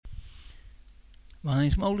My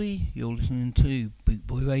name's Molly. You're listening to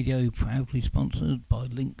Bootboy Radio, proudly sponsored by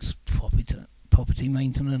Links Property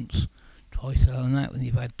Maintenance. Try selling that when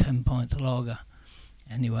you've had 10 pints of lager.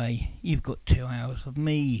 Anyway, you've got 2 hours of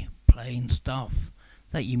me playing stuff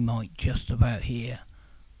that you might just about hear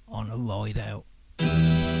on a ride out.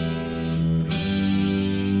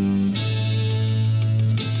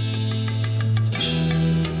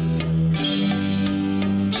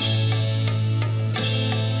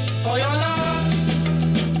 For your love,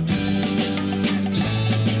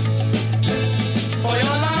 for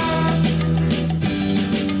your love,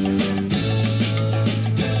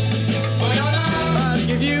 for your love, I'd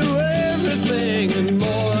give you everything and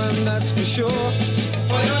more, and that's for sure.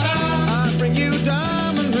 for your love, I'd bring you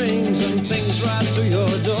diamond rings and things right to your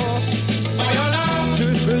door for your love, to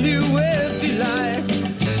thrill you with delight.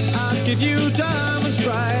 I'd give you diamonds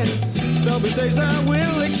bright. There'll be days that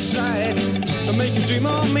will excite and make you dream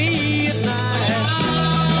of me at night.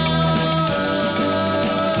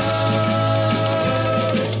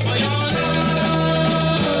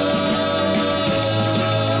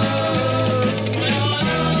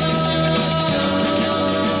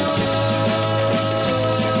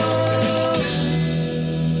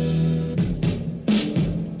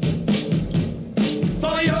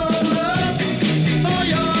 For your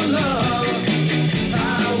love,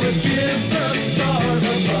 I would give the stars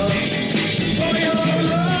above. For your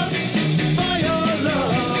love,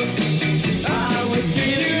 I would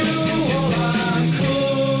give you all I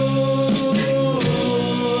could.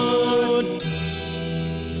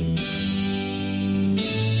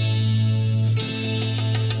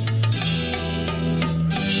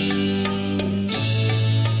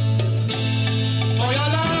 for your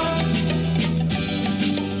love,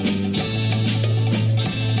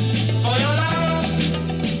 for your love,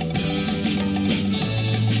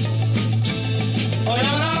 for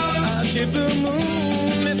your love, I'd give the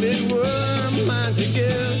moon if it were mine to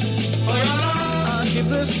give. for your love, I'd give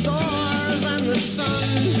the stars and the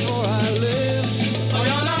sun before I live for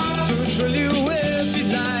your love, to thrill you with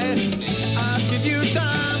delight. I'd give you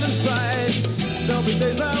diamonds bright. There'll be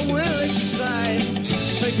days that will excite,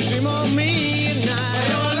 make you dream of me at night.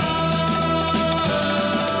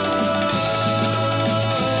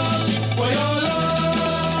 for your love,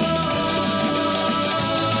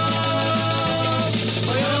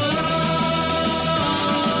 for your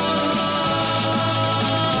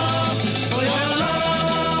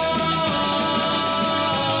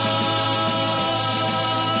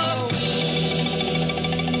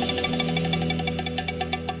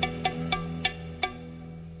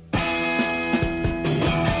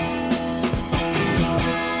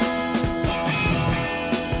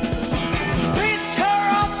Picked her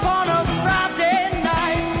up on a Friday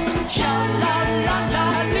night.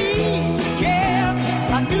 Sha-la-la-la-lee.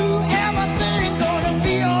 Yeah, I knew everything gonna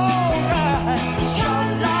be alright.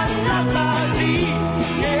 Sha-la-la-la-lee.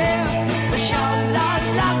 Yeah,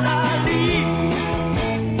 sha-la-la-la-lee.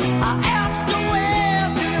 I asked her where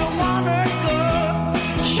do you wanna go.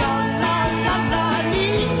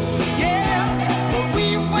 Sha-la-la-la-lee. Yeah, but we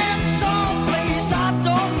went someplace I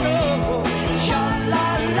don't know.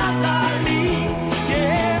 Sha-la-la-la-lee.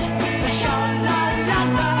 Yeah,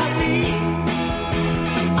 sha-la-la-la-lee.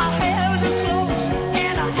 I held her close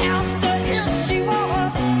and I asked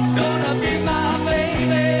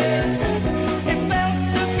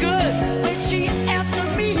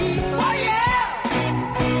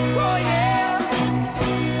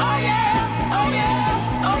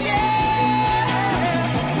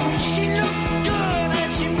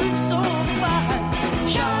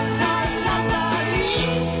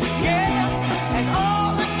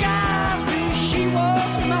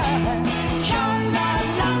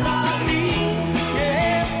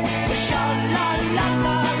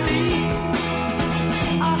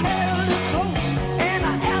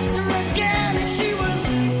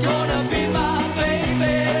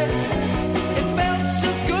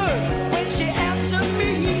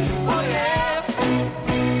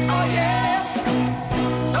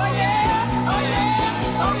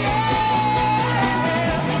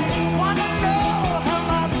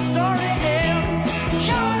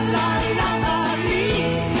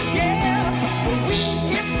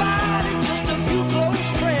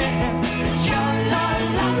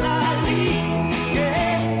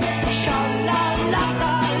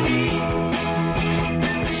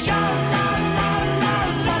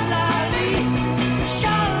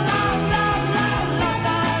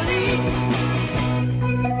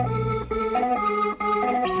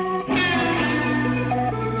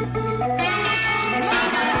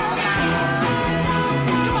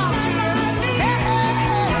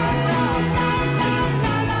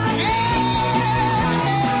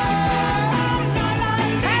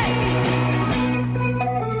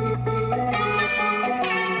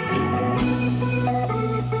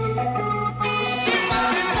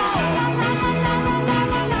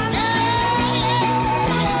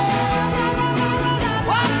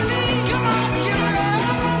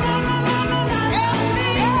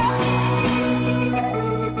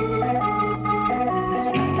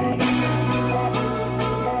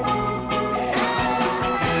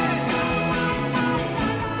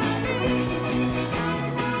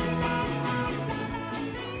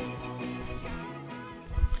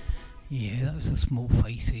Small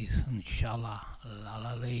Faces and Shala La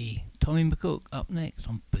La Lee. Tommy McCook up next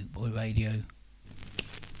on Bootboy Radio.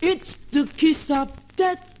 It's the kiss of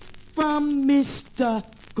death from Mr.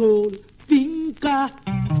 Goldfinger.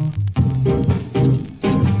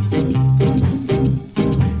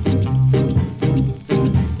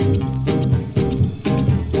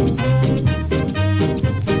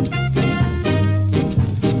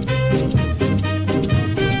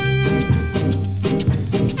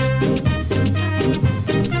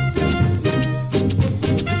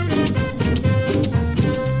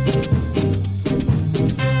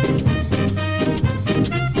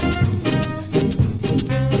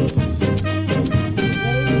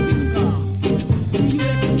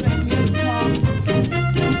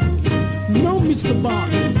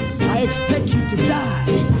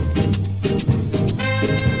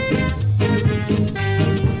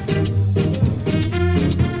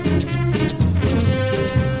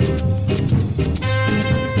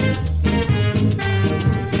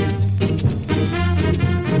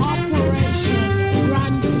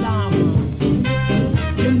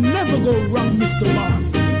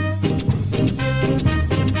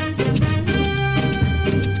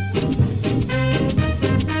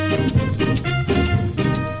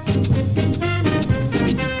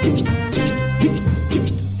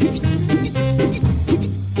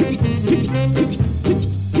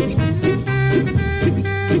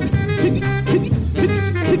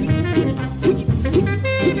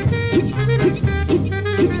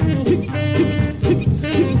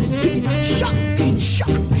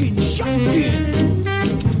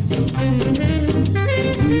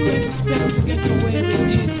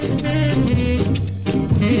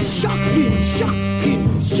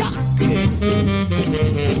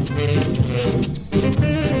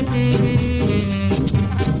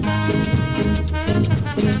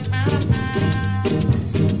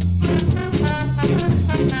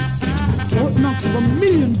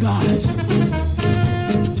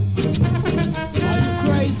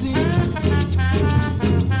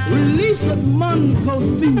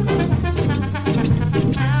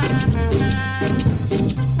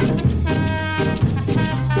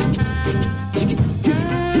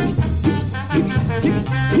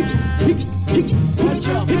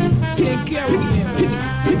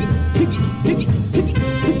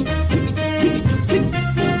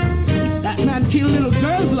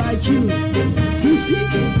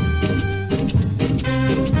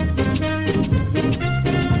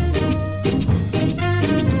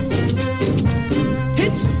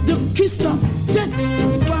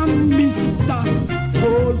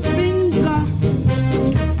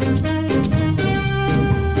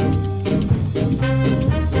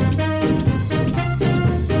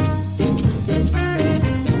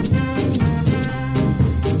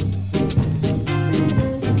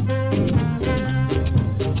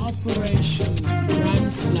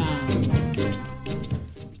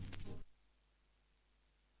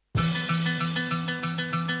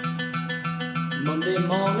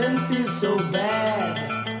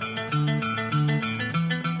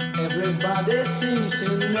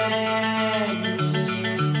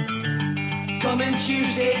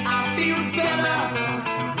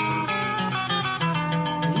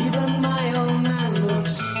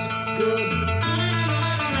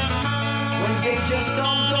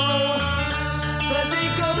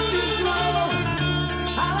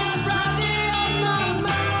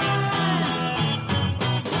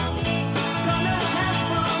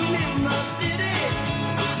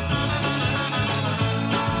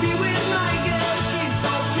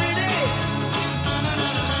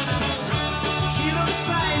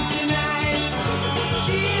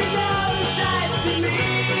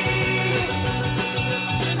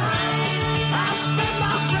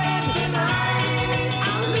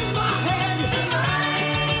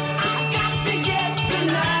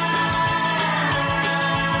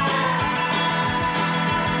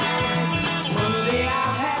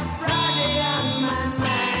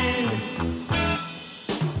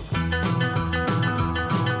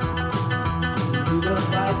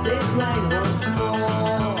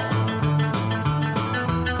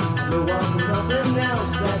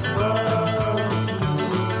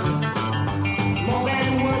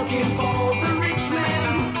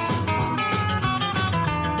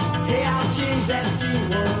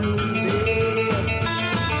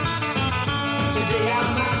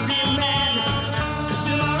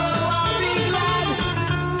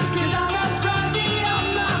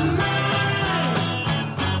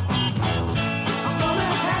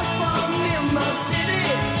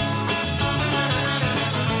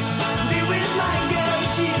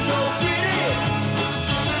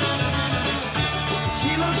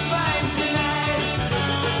 She looks fine tonight.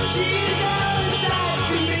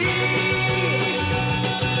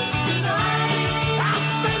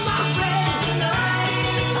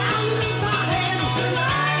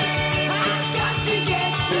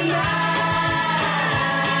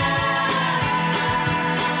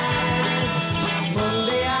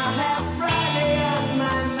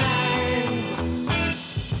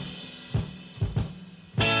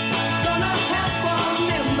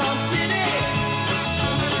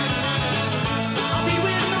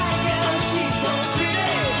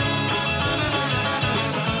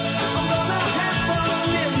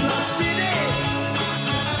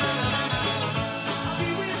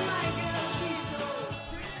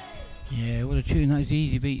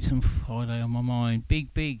 from Friday on My Mind.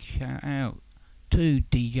 Big shout out to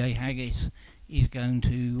DJ Haggis. He's going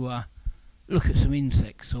to look at some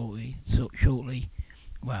insects shortly.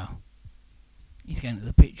 Well, he's going to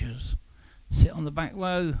the pictures. Sit on the back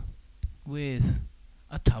row with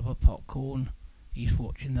a tub of popcorn. He's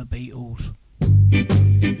watching the Beatles.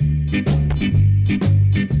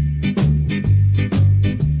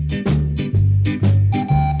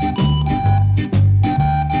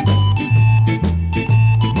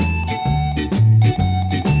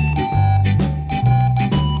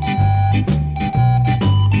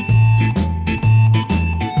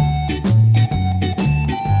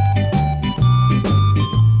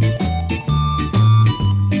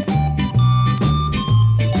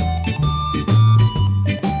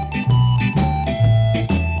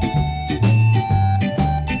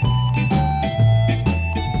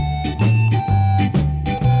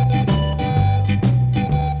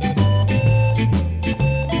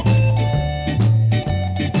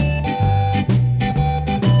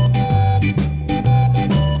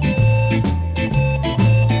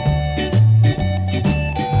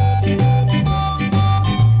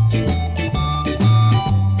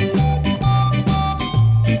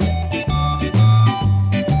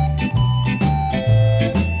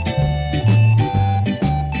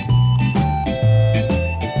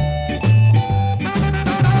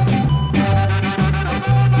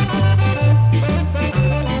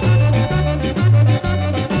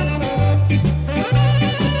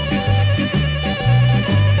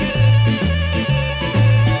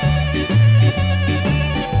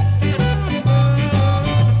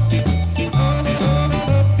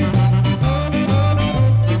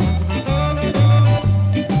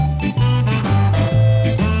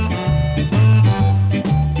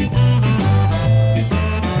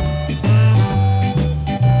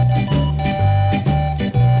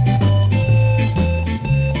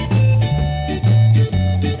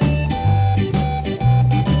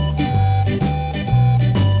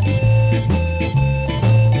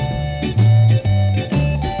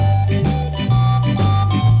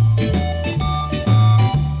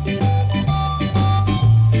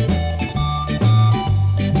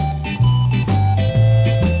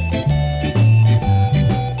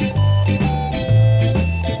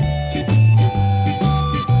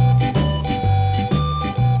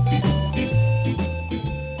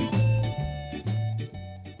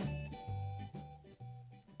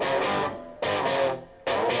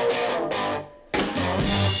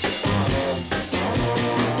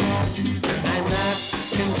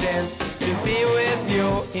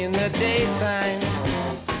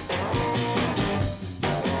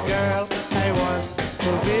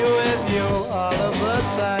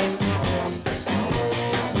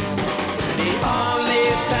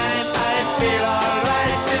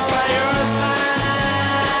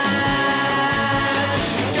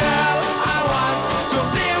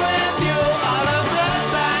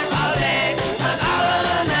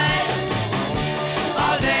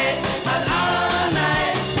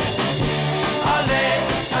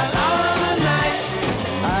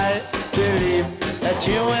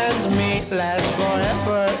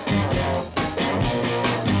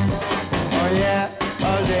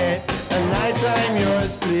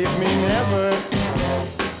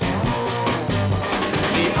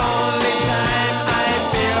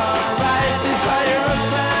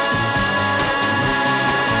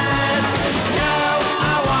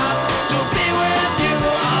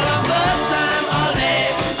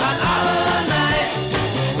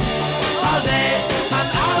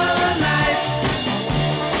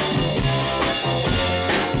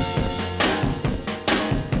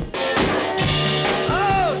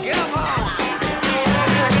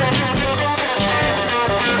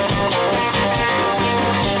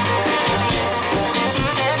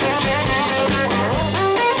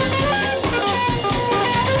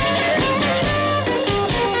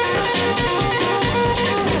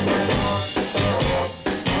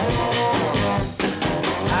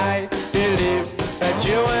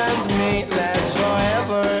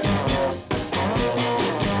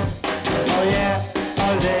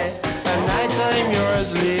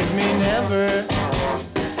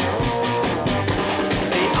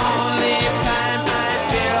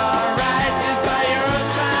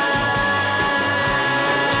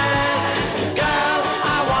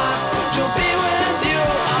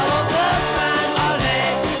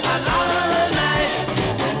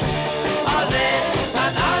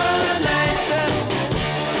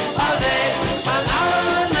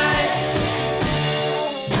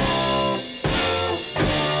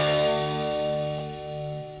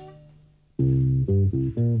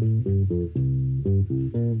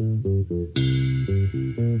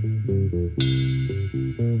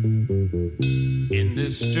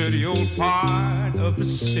 dirty old part of the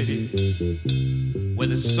city where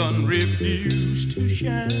the sun refused to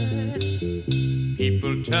shine.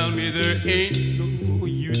 People tell me there ain't no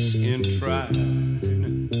use in trying.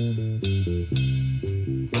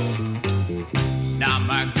 Now,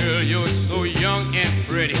 my girl, you're so young and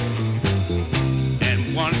pretty,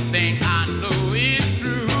 and one thing I know is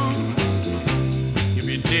true: you'll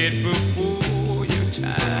be dead before your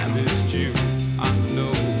time is due. I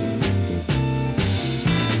know.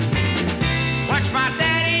 Watch my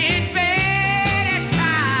daddy in bed at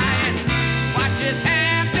night. Watch his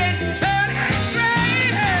hair been turning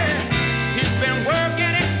gray. He's been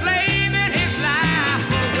working and slaving his life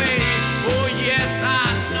away. Oh yes, I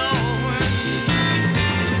know.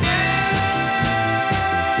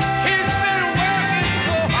 He's been working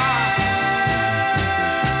so hard.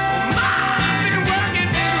 I've been working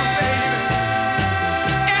too, baby.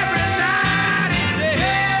 Every night and day.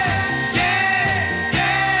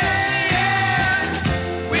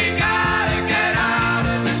 We gotta get out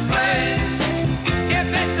of this place. If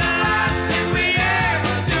it's the last thing we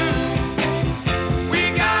ever do, we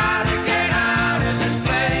gotta get out of this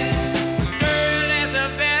place. 'Cause girl, there's a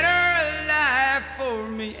better life for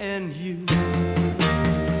me and you.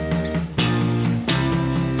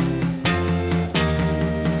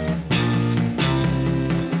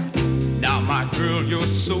 Now, my girl,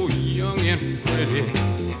 you're so young and pretty,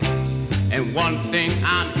 and one thing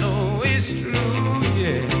I know is true,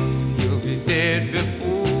 yeah, you'll be dead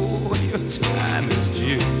before your time is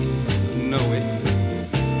due. Know it.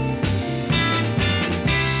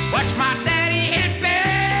 Watch my daddy in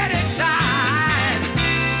bed at time.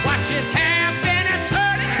 Watch his hair been a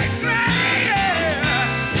turning gray.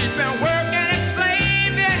 He's been working and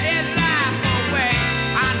slaving his life away.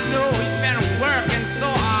 I know he's been working so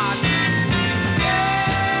hard.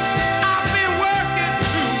 I've been working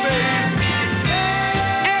too, baby.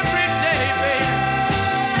 Every day, baby.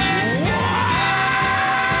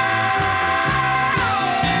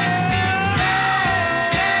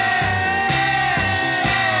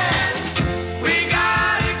 We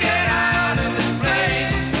gotta get out of this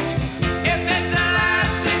place. If it's the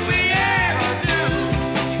last thing we ever do,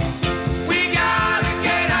 we gotta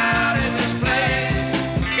get out of this place.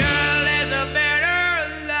 Girl, there's a better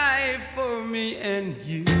life for me and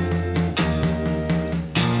you.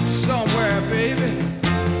 Somewhere, baby.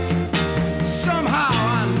 Somehow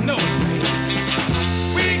I know it, baby.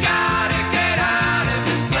 We gotta get out of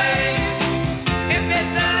this place. If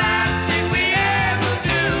it's the last thing we ever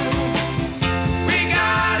do, we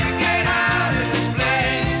gotta get out of this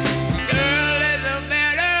place. Girl, there's a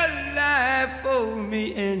better life for me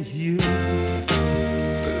and you.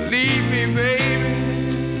 Believe me, baby.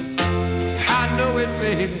 I know it,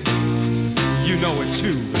 baby. You know it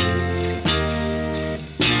too, baby.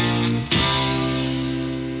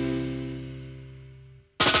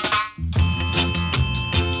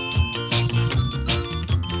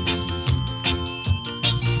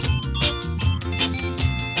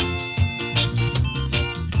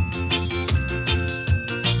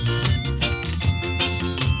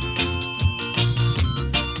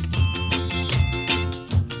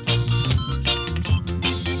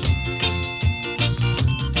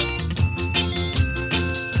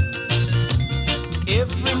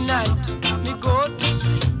 Every night me go to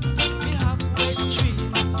sleep, me have wet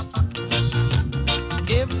dream.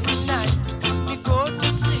 Every night me go to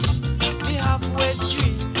sleep, me have wet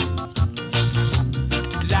dream.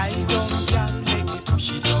 Lie down, girl, make me push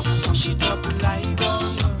it up, lie down.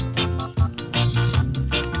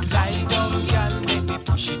 Lie down, girl, make me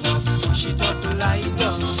push it up, lie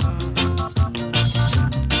down.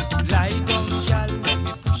 Lie down, girl, make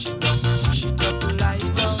me push it up, lie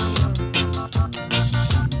down.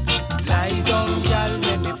 Lie down, girl,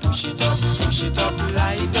 let me push it up,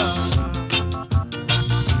 lie down.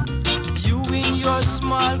 You in your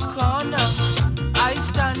small corner, I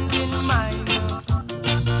stand in mine.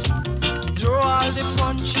 Throw all the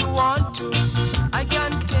punch you want to, I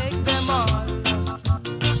can take them all.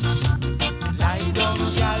 Lie down,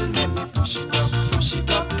 girl, let me push it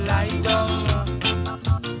up, lie down.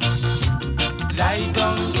 Lie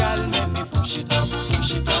down, girl, let me push it up,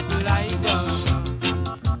 lie down.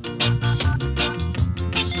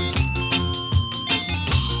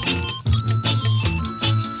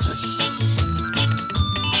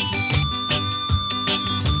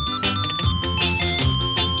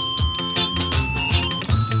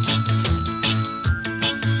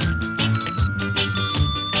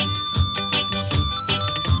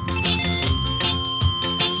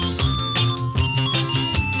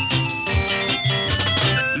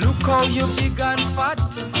 How you big and fat,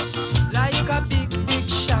 like a big, big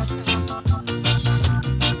shot.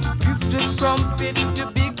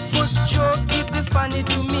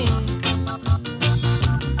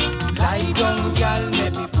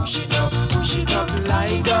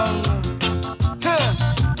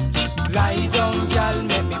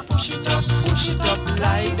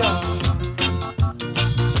 lie down.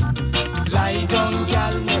 Lie down,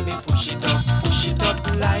 girl, let me push it up,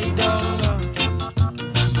 lie down.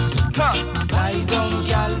 Ha! Lie down,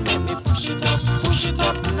 girl, let me push it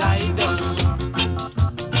up, lie down.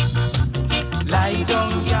 Lie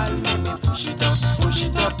down, girl, let me push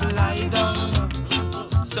it up, lie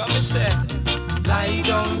down. So me say, lie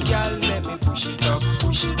down, girl, let me push it up,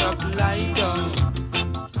 lie down.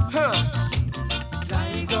 Huh?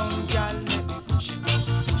 Lie down, girl, let me push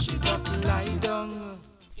it up, lie down.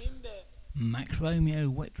 Max Romeo,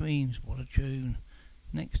 Wet Dreams, what a tune.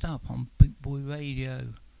 Next up on Boot Boy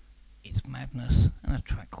Radio, it's Madness and a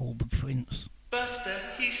track called The Prince. Buster,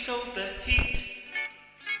 he sold the heat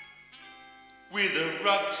with a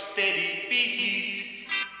rock steady beat.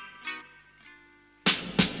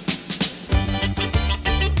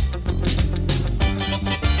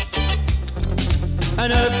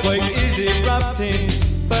 An earthquake is erupting,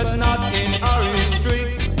 but not in Orange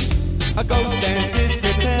Street. A ghost dance is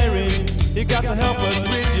preparing, you got to help us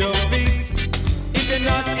with your feet. If you're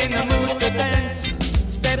not in the mood to dance,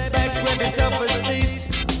 step back, grab yourself a seat.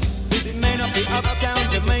 This may not be uptown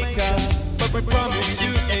Jamaica, but we promise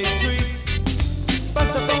you a treat.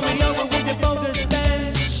 Buster, pull me over with your bogus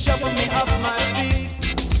dance, shuffle me off my feet.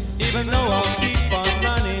 Even though I'll keep on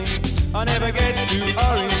running, I'll never get to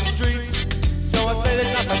Orange Street. So I say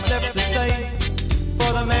there's not much left to say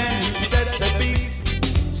for the man who set the beat.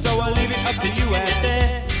 So I'll leave it up to you out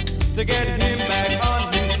there to get him back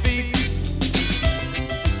on his feet.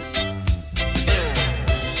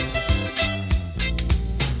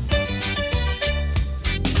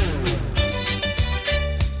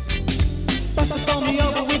 Buster, throw me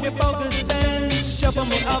over with your bogus dance, shuffle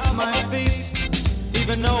me off my feet.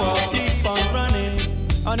 Even though I'll keep on running,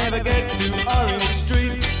 I'll never get to Orange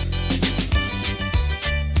Street.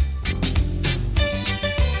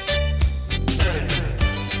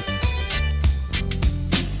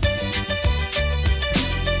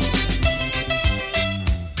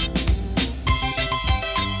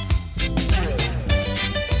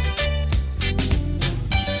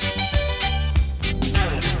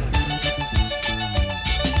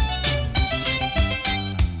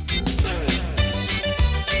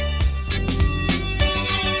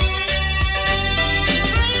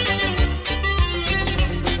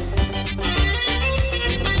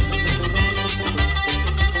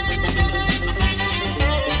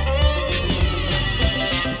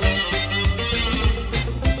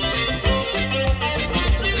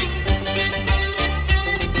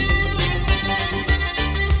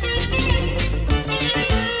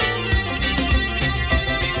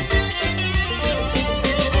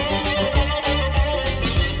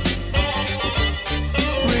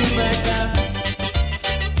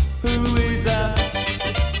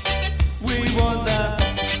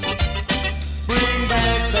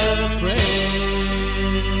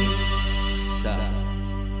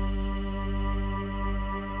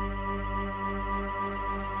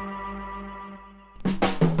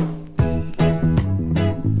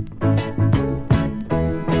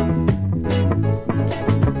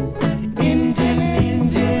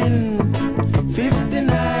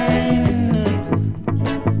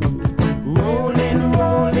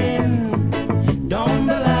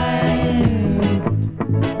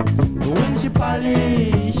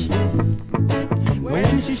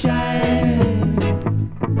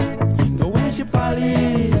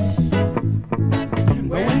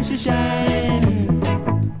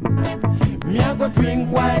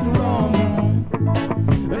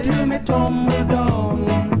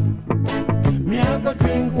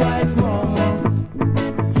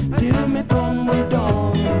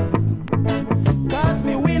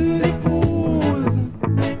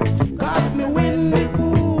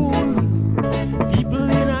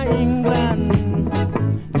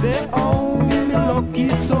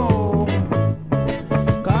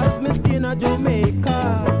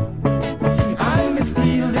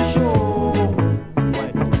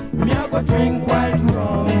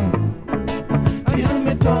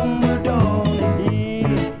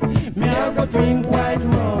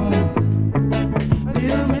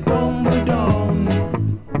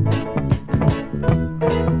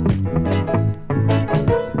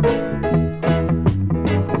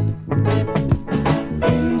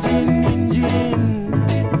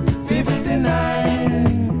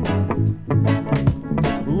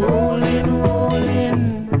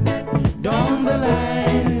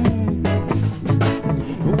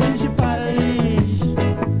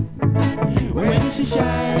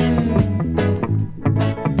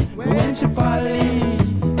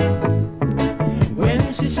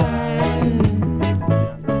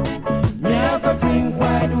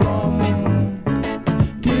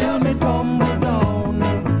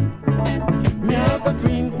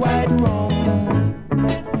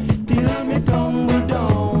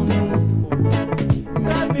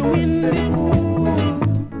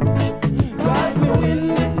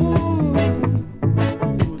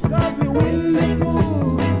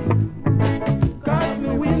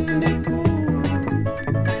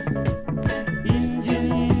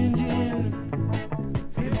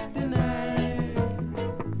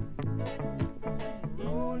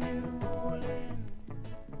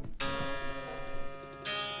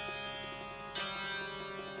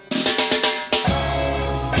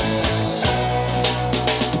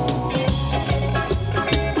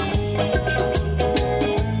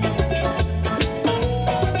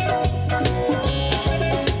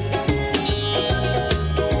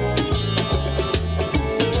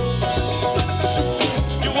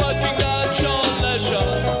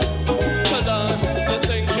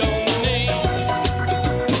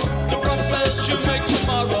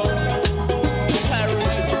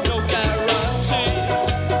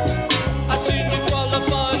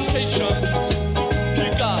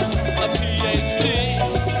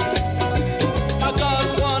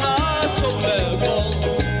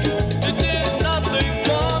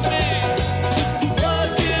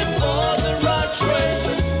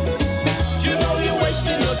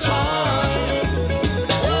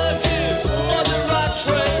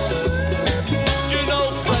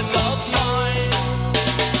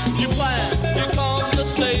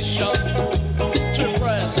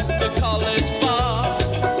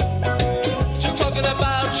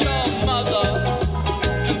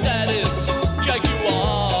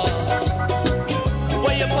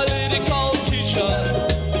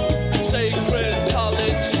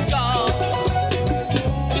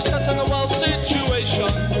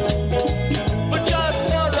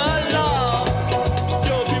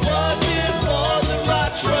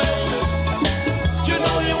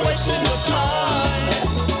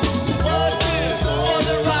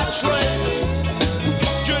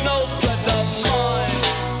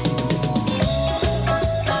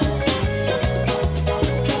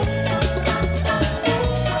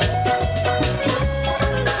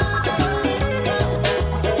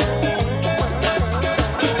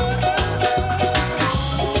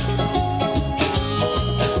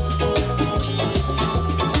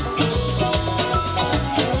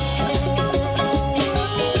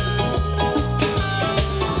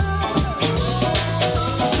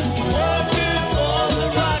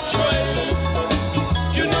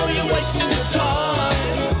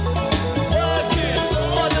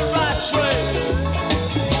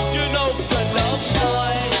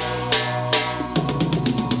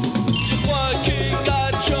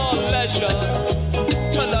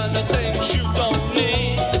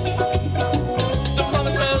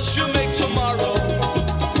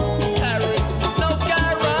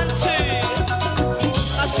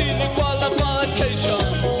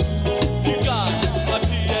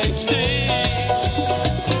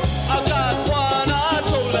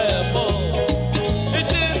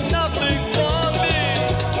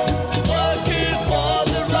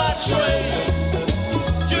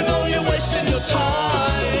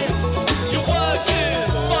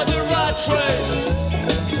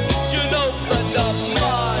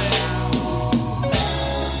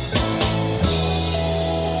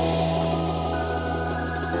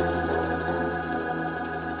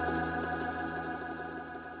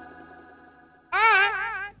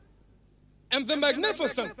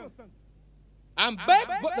 magnificent. I'm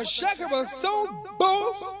back, but the shaker was so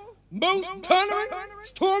boss, most thundering,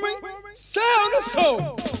 storming, sound of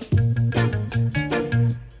soul.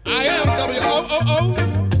 I am W-O-O-O,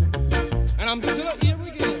 and I'm still up here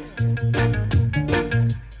again.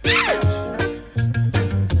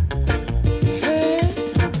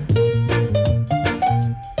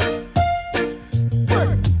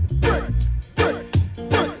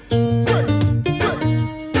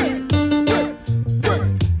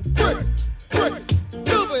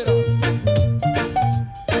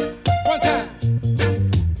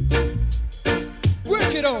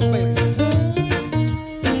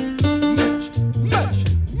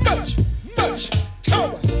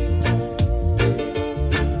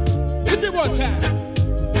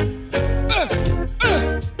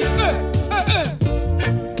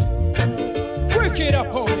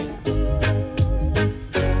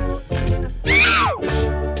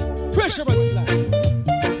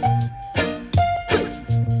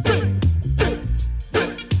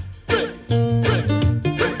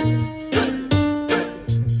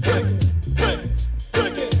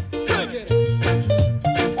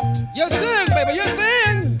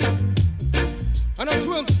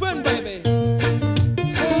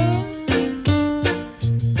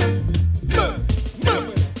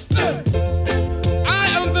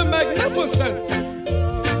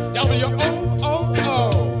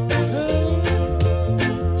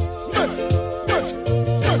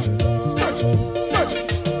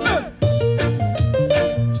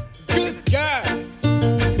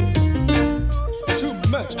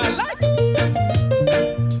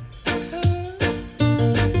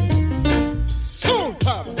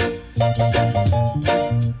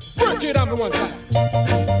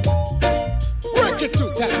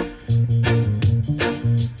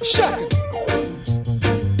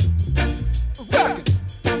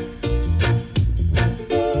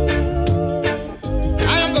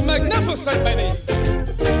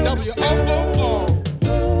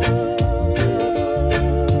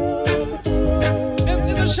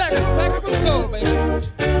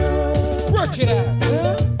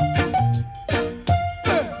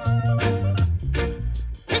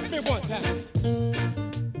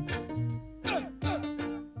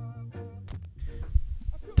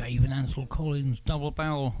 Double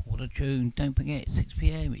barrel, what a tune. Don't forget, 6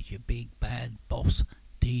 p.m. it's your big bad boss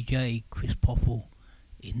DJ Chris Popple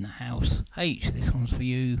in the house. H, this one's for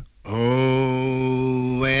you.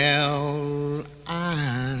 Oh, well,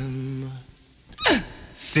 I'm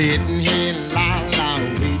sitting here la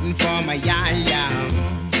waiting for my ya-ya.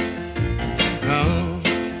 Oh,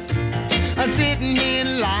 I'm sitting here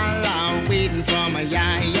la waiting for my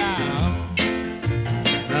ya-ya.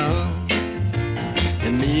 Oh,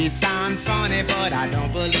 it may sound funny, but I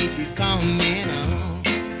don't believe she's coming.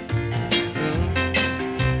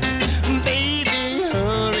 Baby,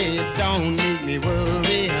 hurry, don't make me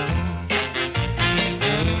worry.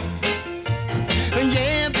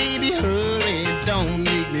 Yeah, baby, hurry, don't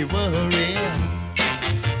make me worry.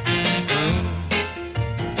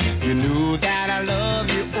 You know that I love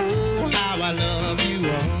you, oh, how I love you.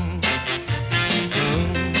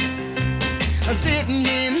 I'm sitting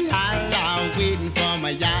here la waiting for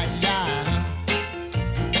my ya-ya.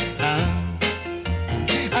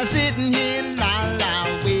 I'm sitting here la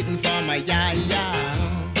waiting for my ya-ya.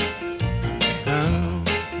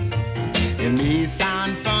 It may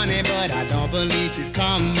sound funny, but I don't believe she's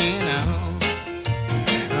coming.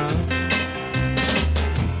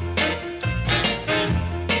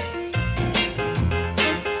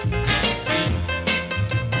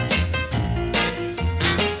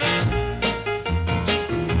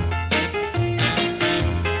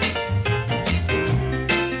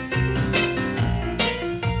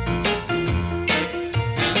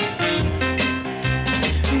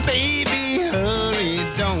 Baby, hurry,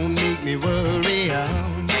 don't make me worry.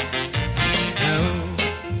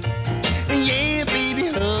 Yeah, baby,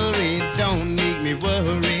 hurry, don't make me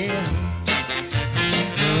worry.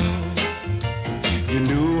 You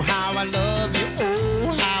know how I love you,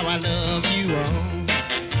 oh, how I love you.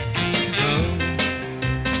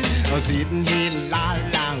 I'm sitting here la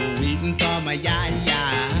waiting for my ya-ya.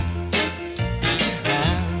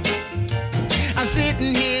 I'm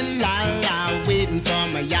sitting here la waiting for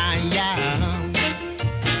my ya-ya.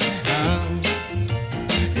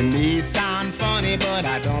 It may sound funny, but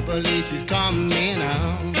I don't believe she's coming.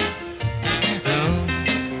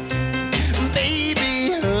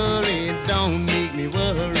 Baby, hurry, don't make me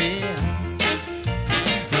worry.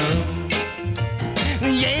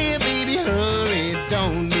 Yeah, baby, hurry,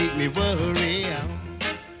 don't make me worry.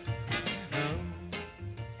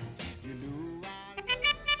 You know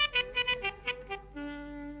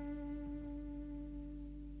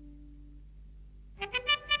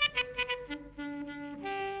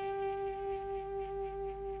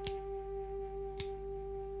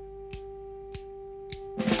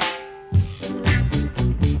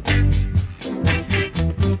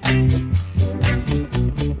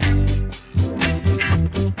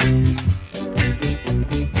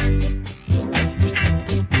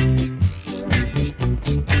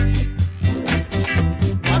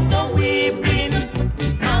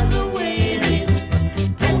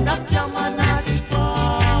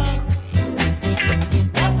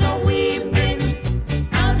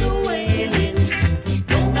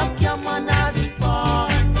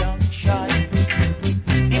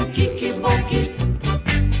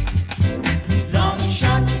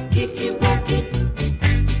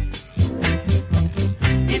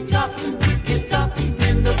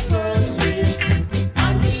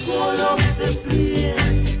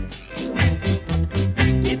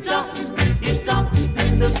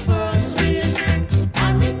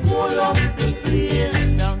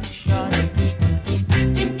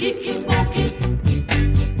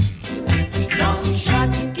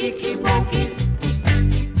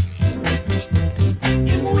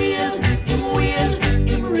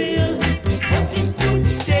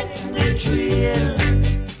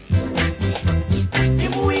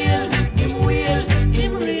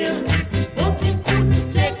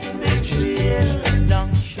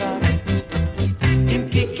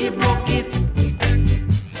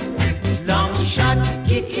shot,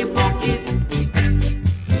 kicky bucket.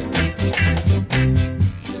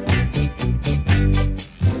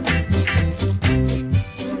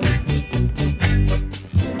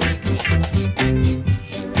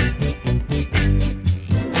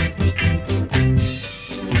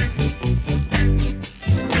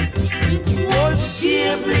 It was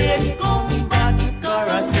gear blade combat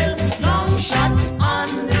carousel, long shot on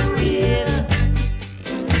the rail.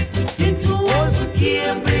 It was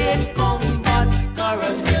gear blade combat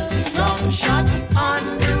carousel, long shot on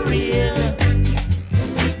the rail.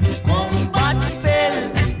 Combat fell,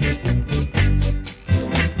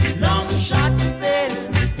 long shot fell.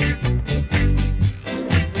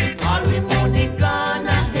 All we money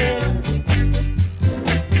gonna hell,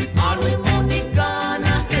 all we money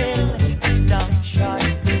gonna hell. Long shot,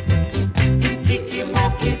 kicky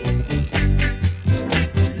bucket.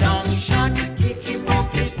 Long shot, kicky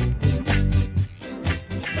bucket.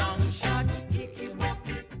 Long shot, kicky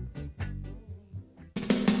bucket.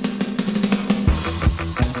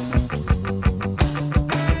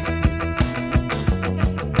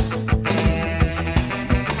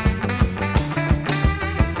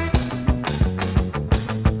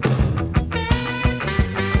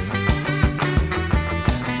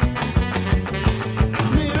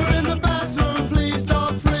 Mirror in the bathroom, please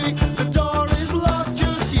talk free. The door is locked,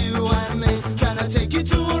 just you and me. Can I take you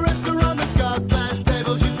to a restaurant that's got glass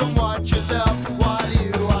tables? You can watch yourself while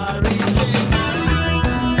you are eating.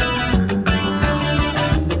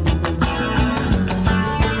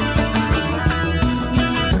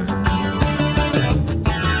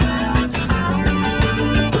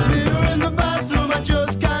 Mirror in the bathroom, I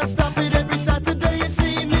just can't stop it. Every Saturday you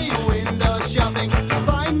see me window shopping.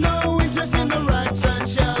 Find no interest in the racks and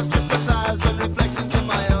shelves, just 1,000 reflections in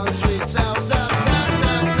my own sweet self.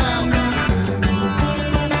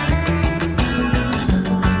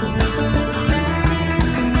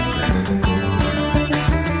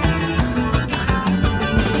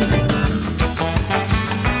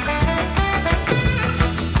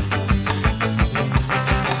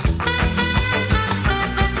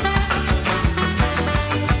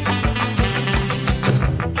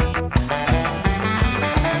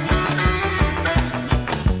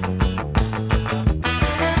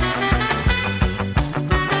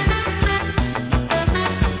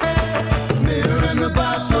 Mirror in the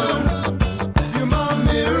bathroom, you're my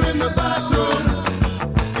mirror in the bathroom.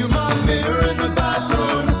 You're my mirror in the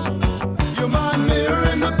bathroom. You're my mirror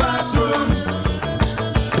in the bathroom.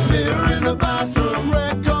 Mirror in the bathroom,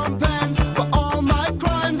 recompense for all my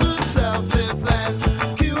crimes of self-defense.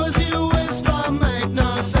 Cures you whisper make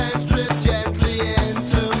no sense. Drift gently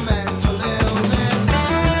into mental illness.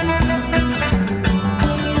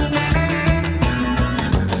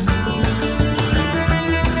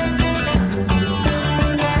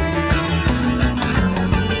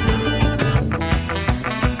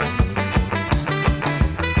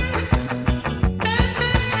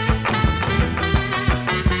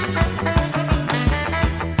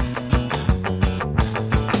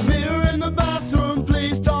 Mirror in the bathroom,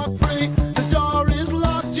 please talk free. The door is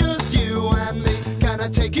locked, just you and me. Can I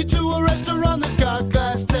take you to a restaurant that's got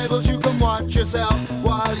glass tables? You can watch yourself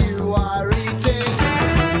while you are eating.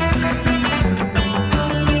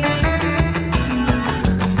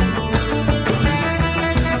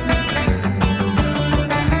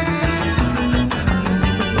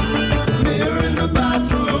 Mirror in the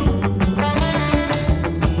bathroom.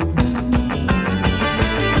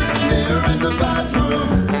 Mirror in the bathroom.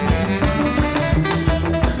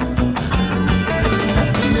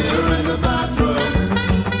 Mirror in the bathroom.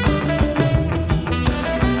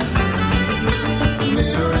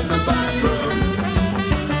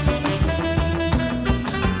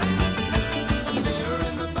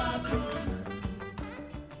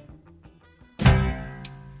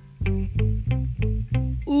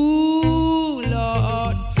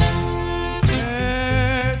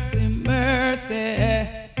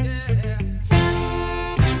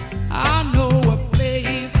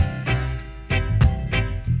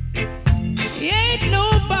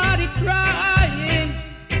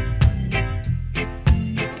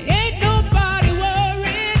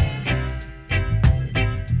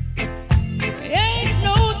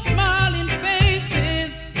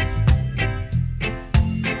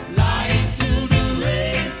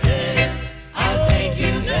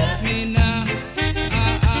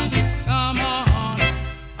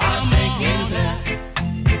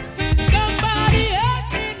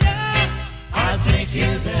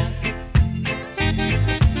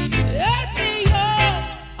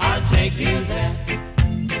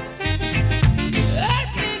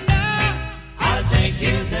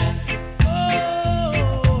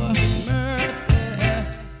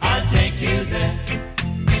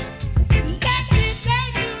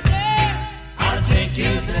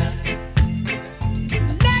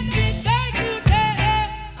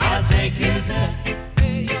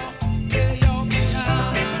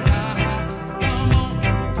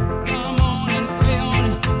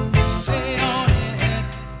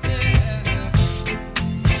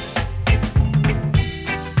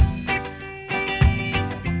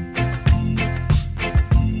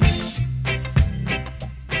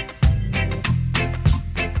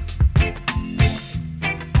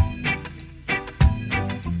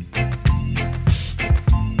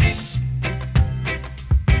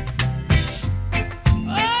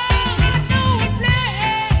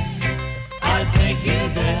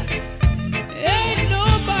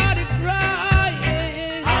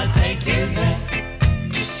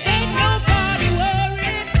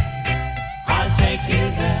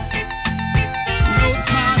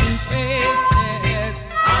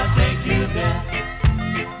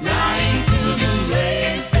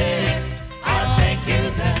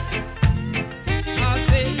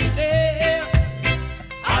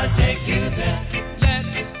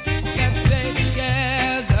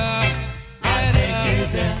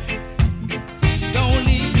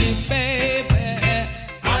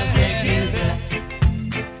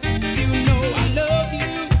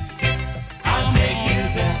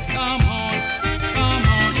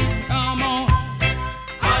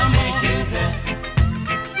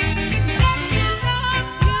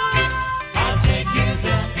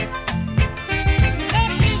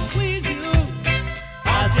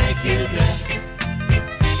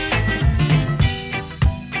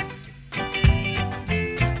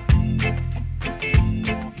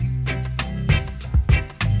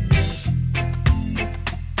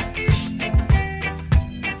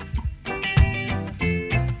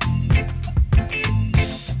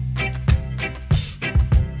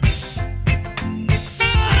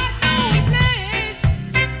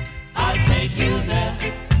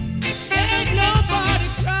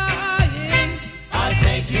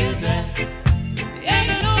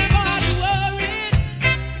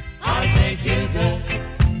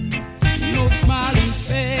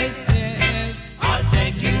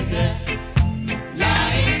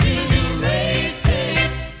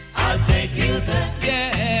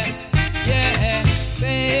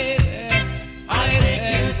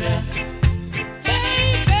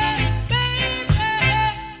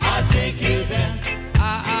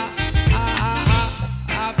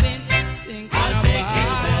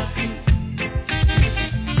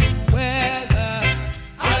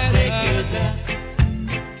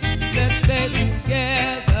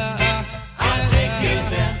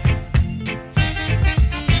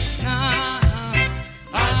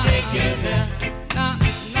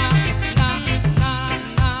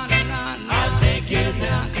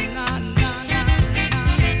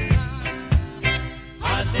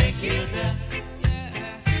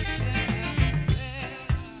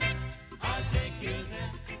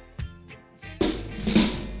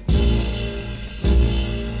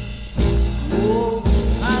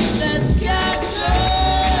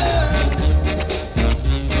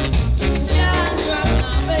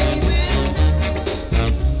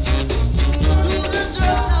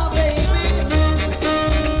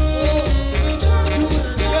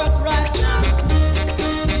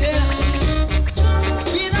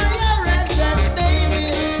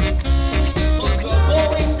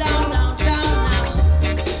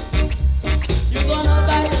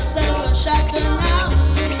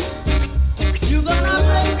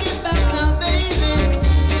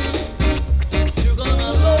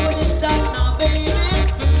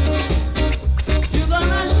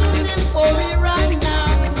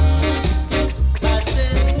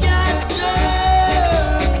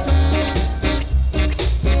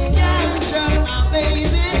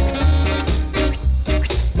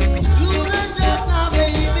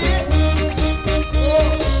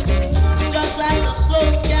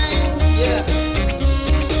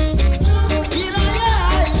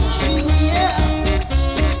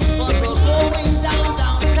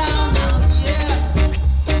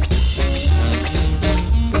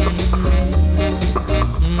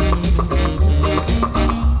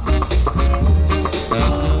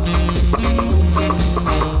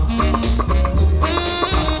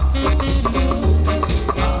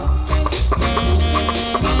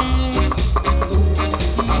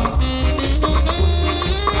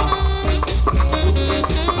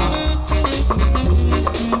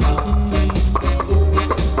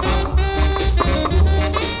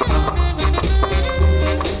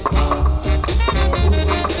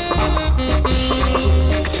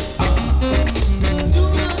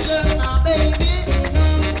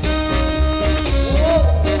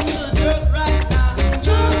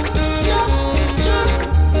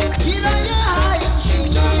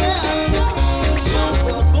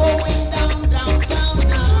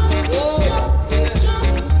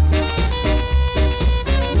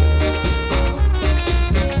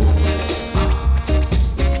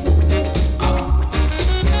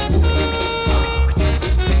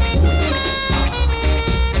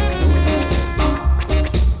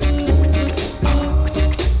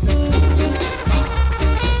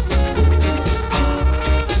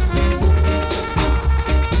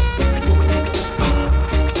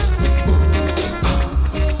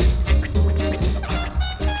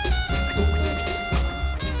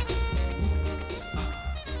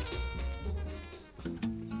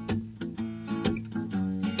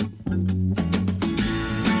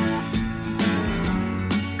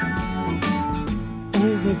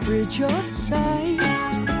 bridge of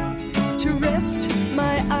sights to rest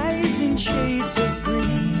my eyes in shades of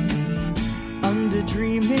green under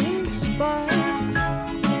dreaming spires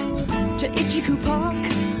to Ichiku Park,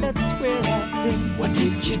 that's where I've been. What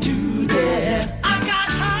did you do there? I got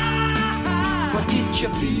high. What did you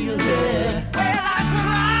feel there? Well, I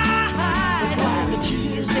cried. But why the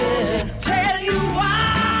tears there? Tell you why.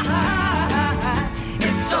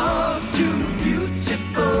 It's all too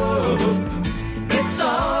beautiful. It's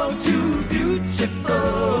all too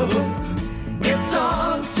beautiful. It's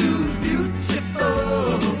all too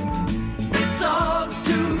beautiful. It's all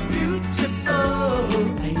too beautiful.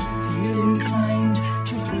 I feel inclined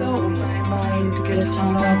to blow my mind, get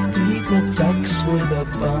on up, feed the ducks with a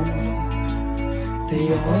bun. They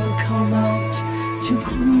all come out to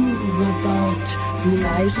groove about, be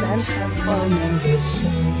nice and have fun in the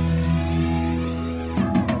sun.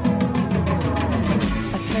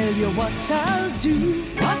 Tell you what I'll do.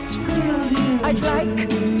 What will you I'd do? Like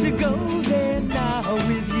to go there now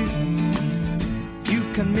with you. You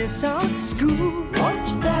can miss out school.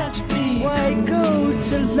 Won't that be? Why go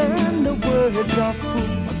to learn the words of who?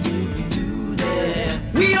 What will we do there?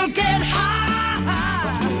 We'll get high.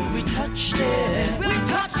 What will we touch there? We'll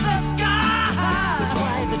touch the sky. But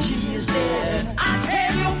why the tears there? I'll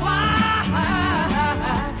tell you why.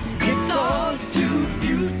 It's all too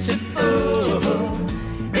beautiful.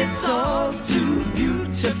 It's all too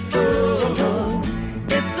beautiful.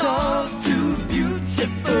 It's all too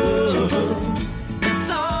beautiful. It's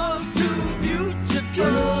all too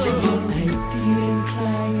beautiful. I feel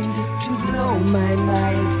inclined to blow my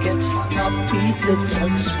mind, get hung up, feed the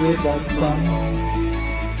ducks with a bun.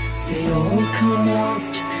 They all come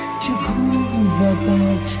out to groove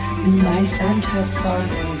about, be nice and have fun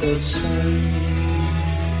in the sun.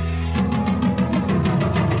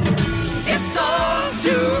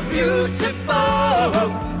 Too beautiful.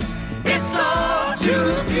 It's all too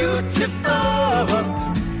beautiful.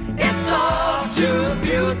 It's all too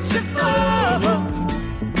beautiful.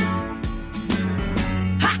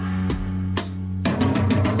 Ha!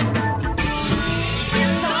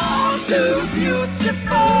 It's all too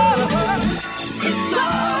beautiful. It's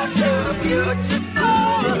all too beautiful.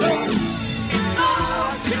 It's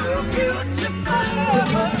all too beautiful.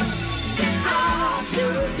 It's all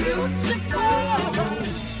too beautiful.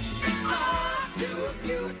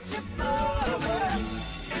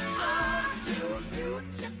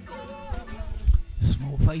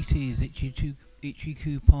 Small Faces,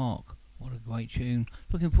 Ichiku Park. What a great tune.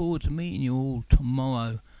 Looking forward to meeting you all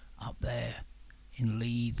tomorrow up there in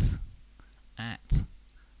Leeds at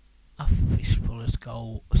A Fistful of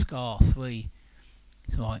Scar 3.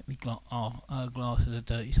 It's alright, our glasses are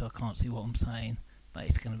dirty so I can't see what I'm saying, but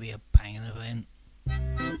it's going to be a banging event.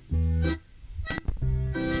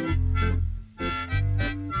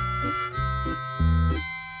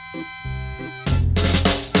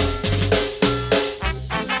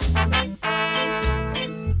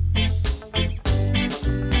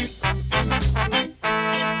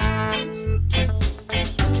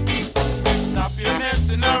 Stop your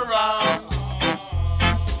messing around.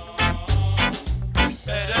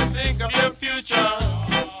 Better think of your future.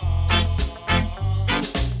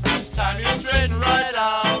 Time you straighten right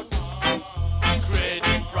out.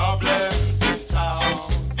 Creating problems in town.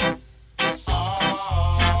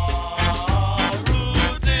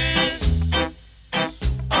 Routine.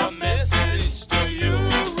 A message to you,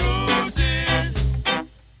 routine.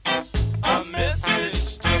 A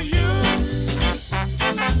message to you.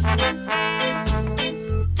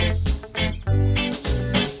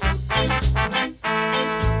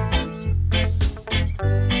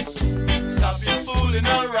 Stop your fooling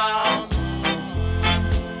around.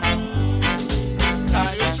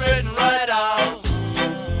 Time you straighten right out.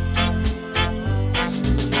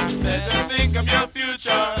 Better think of your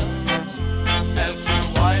future. Else you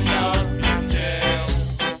wind up in jail.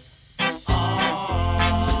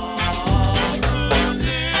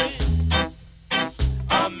 Routine.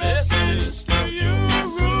 A message to you,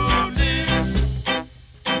 routine.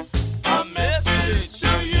 A message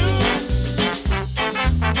to you.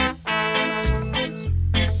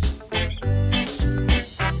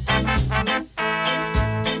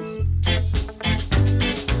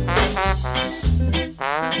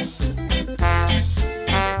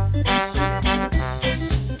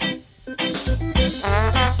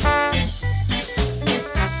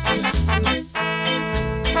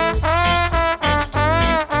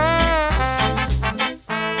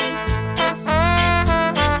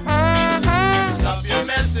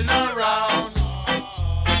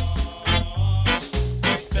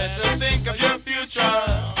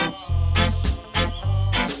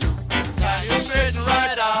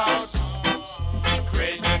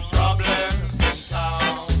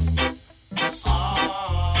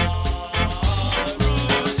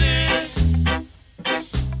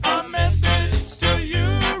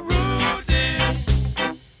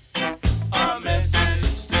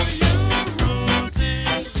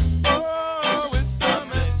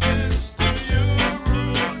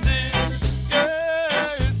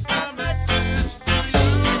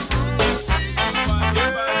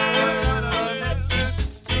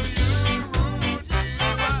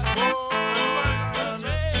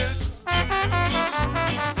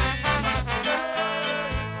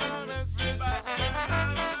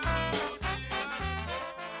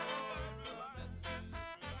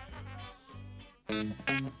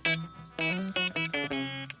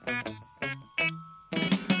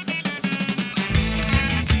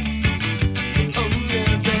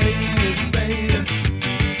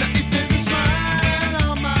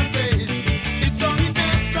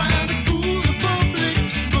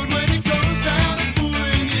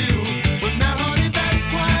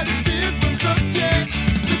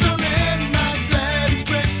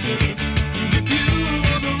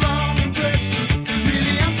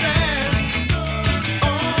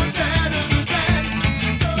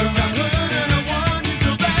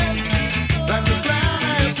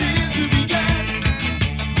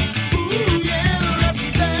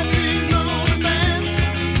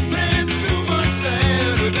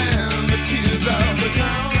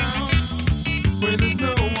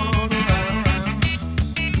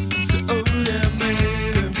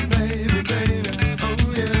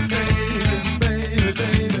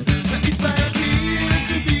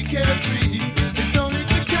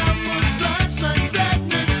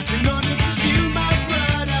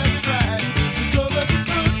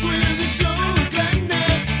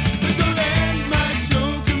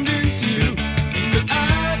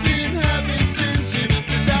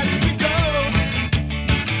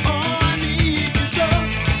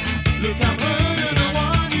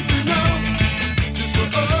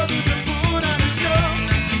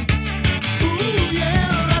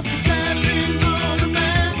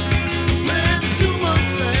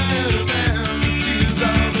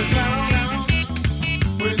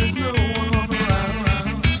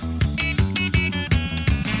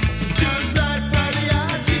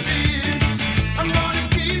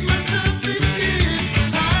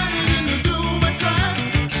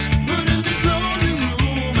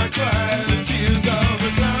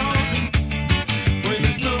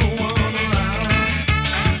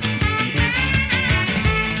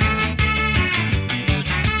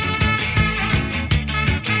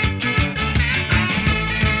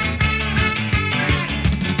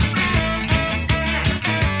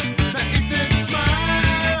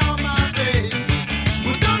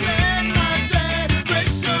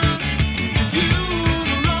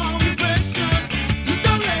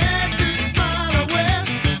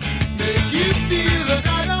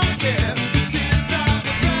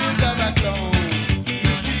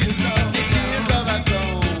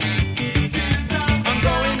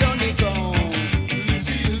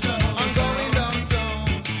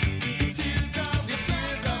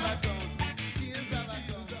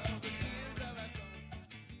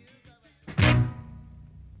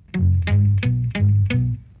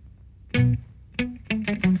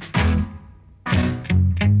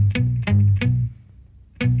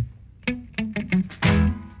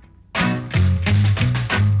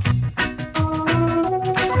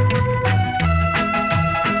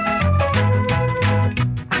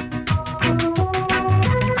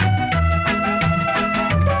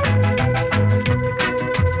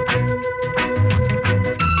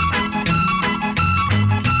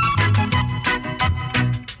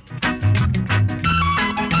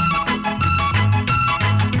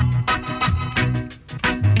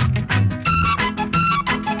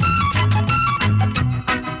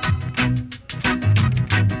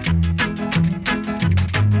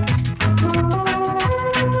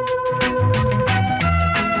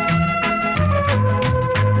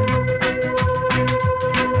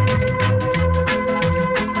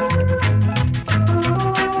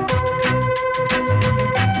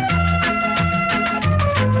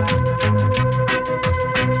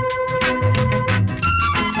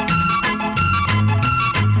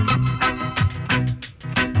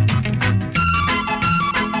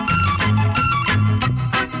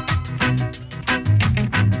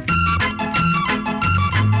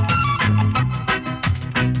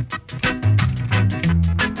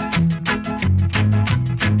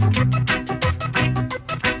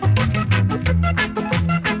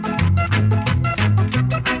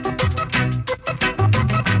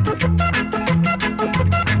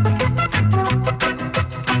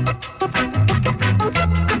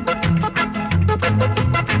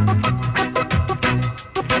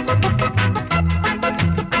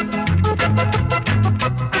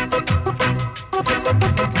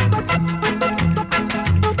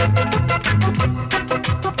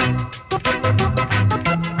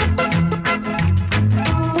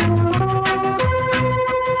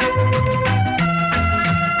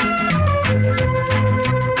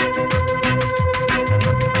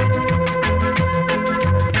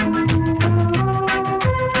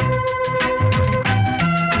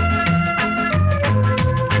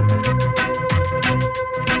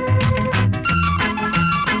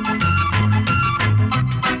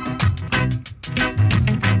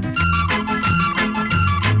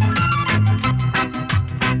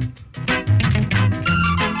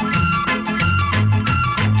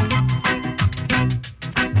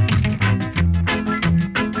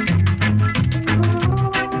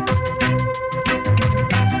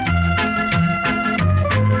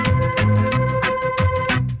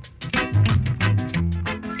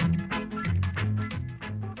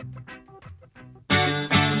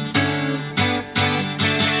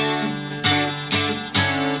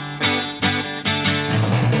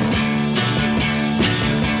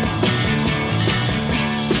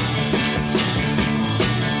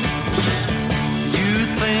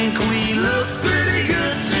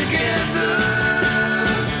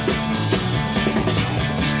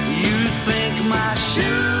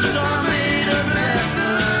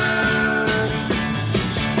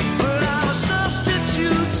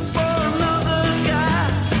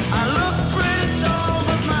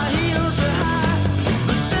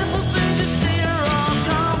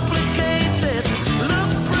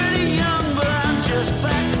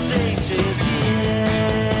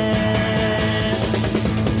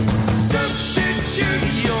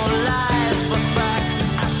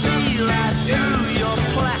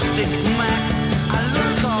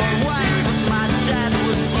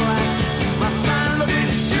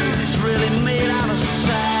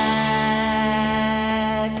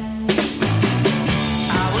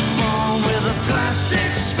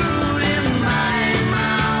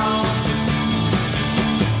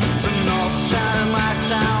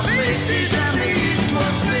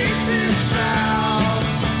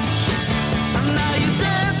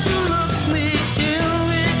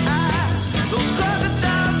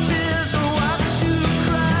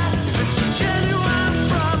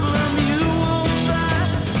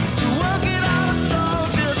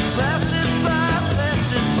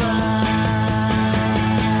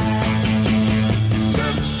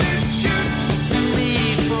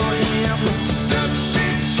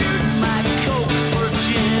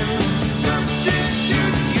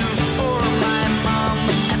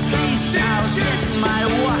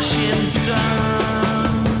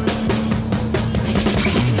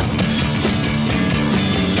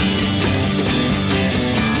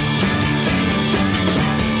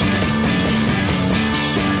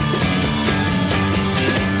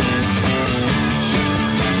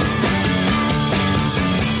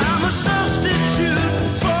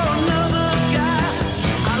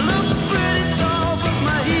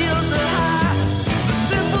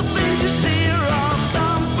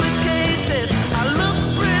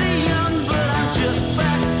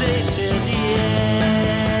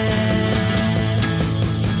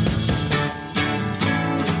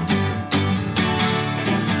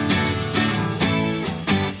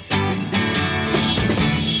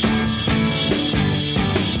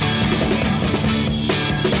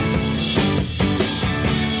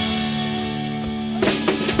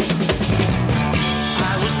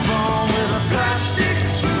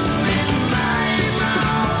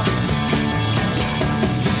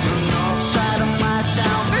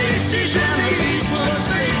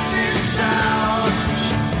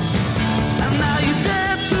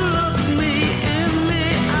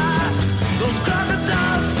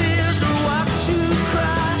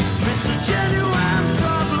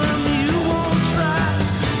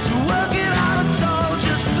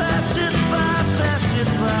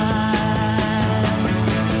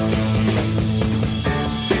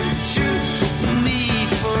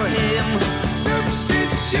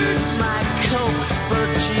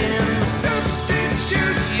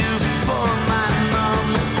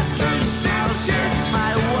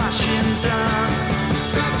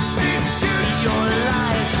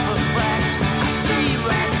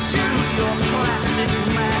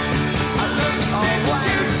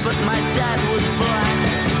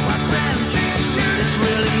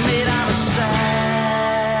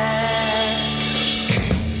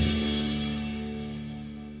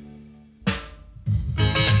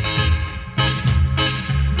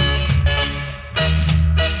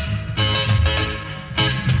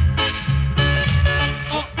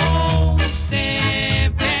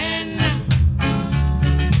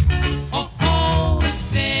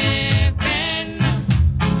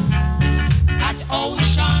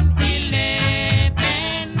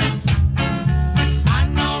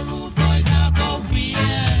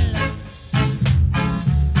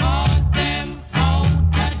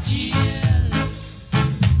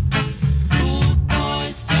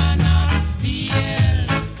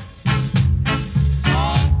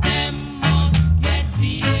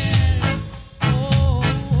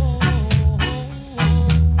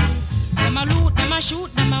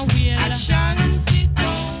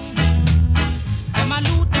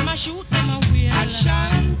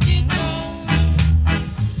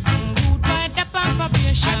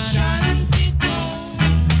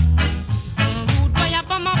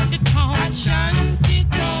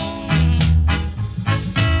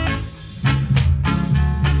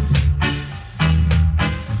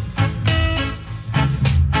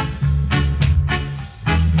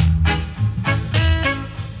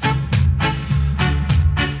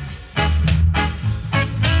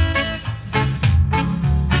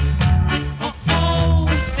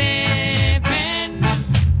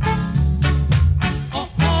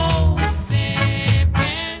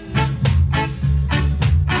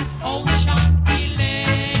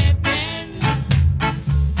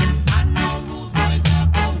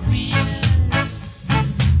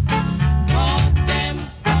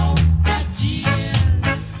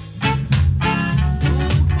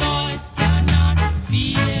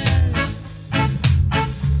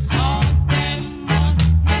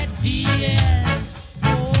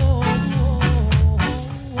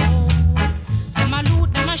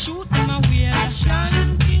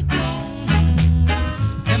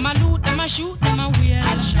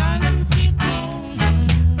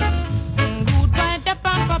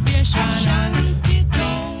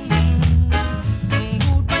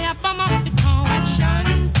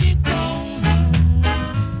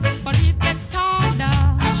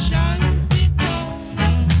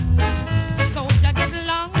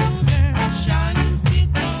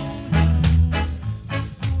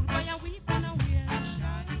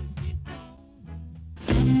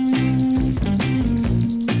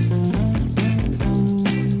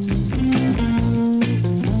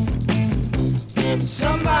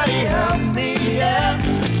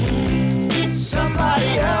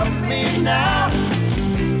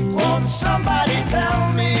 somebody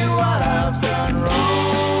tell me what I've done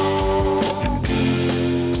wrong.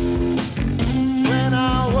 When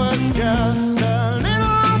I was just a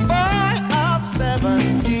little boy of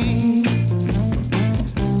 17,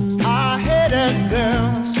 I had a girl,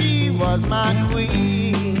 she was my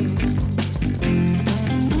queen.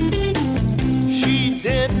 She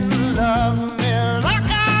didn't love me like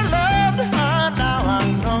I loved her, now I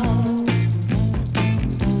know.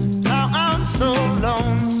 Now I'm so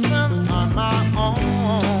lonesome on my own.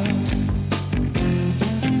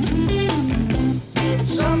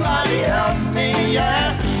 Somebody help me, yeah.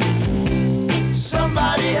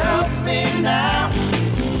 Somebody help me now.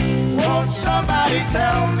 Won't somebody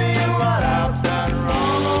tell me what I've done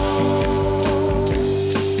wrong?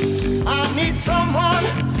 I need someone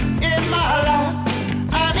in my life.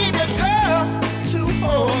 I need a girl to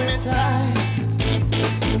hold me tight.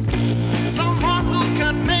 Someone who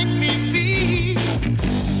can make me feel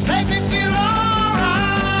alright.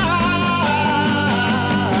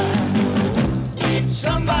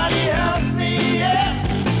 Somebody help me, yeah.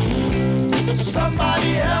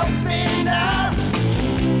 Somebody help me now.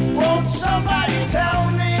 Won't somebody tell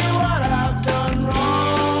me what I've done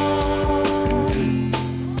wrong?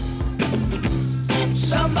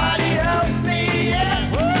 Somebody help me,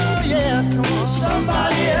 yeah. Oh yeah, come on.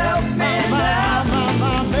 Somebody help me now,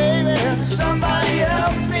 my baby. Somebody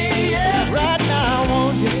help me, yeah. Right now,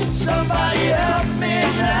 won't you? Somebody help me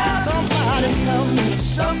now. Somebody help me.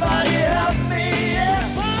 Somebody help me, yeah.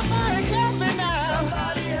 Somebody help me now.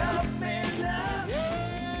 Somebody help me now.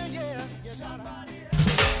 Yeah, yeah. Somebody help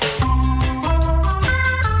me.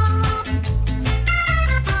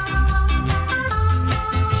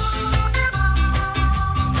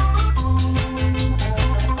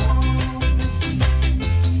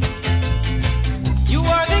 You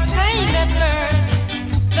are the kind of girl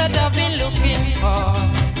that I've been looking for.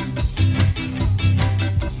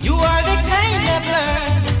 You are the kind of girl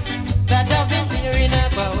that I've been hearing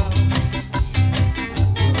about.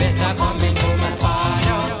 You better come into my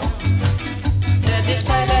parlor. Said this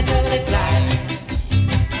fella do it like.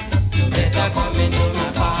 You better come into my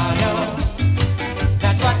parlor.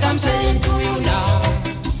 That's what I'm saying to you now.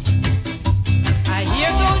 I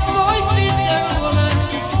hear those boys with their woman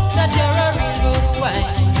that you're a real good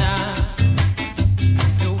wine now.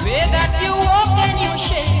 The way that you walk and you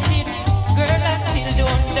shake it, girl, I still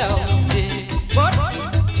don't doubt it. But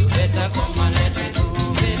you better come and let me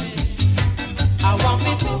prove it. I want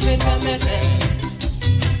me prove it for myself.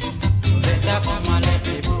 You better come and let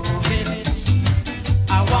me prove it.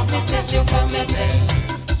 I want me test you for myself.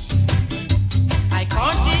 I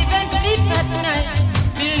can't even sleep at night,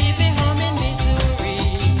 believe me, I'm in misery.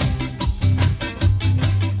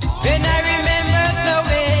 When I remember the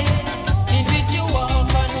way in which you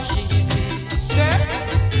walk on the sheet, girl,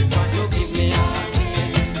 it want to give me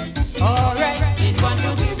heartaches. Alright, it want to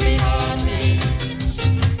give me heartaches.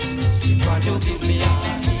 It want to give me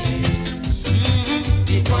heartaches.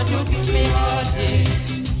 It want to give me heartaches.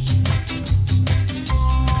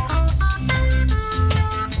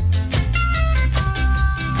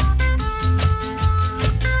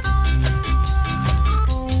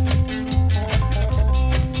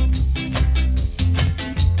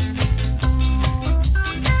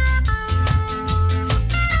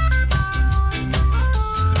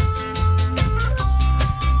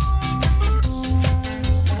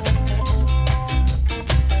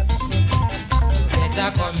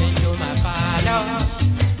 Better come into my parlor.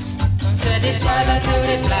 Say this fella to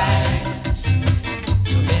reply.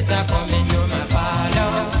 You better come into my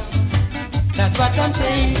parlor. That's what I'm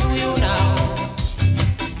saying to you now.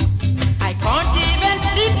 I can't even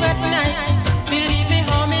sleep at night, believe me,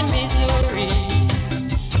 I'm in misery.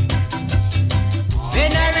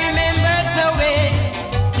 When I remember the way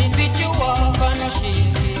in which you walk on the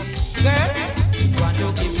sheet, girl, it want to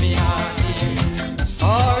give me heartaches.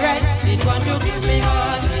 Alright, it want to give me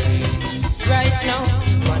heartaches. Right now,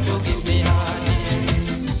 it want to give me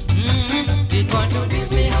heartaches. It want to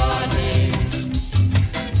give me heartaches.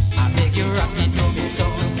 I beg you rock it to me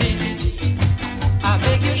something. I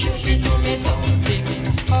beg you shake it to me something.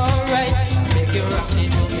 Alright, I beg you rock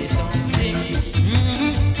it to me something.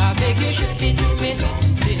 I beg you shake it to me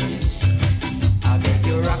something. I beg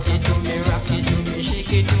you rock it to me,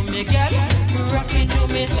 shake it to me, girl. Rock it to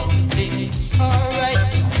me something. Alright, I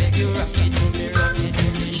beg you rock it to me,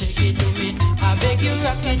 shake it to me. I beg you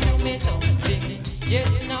rock it to me something. Yes,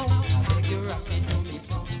 now, I beg you rock it to me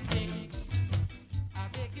something. I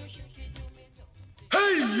beg you shake it to me something.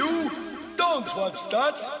 Hey you! Don't watch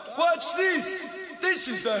that! Watch this! This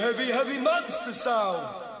is the heavy, heavy monster sound!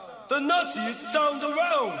 The nuttiest sound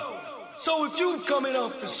around! So if you've coming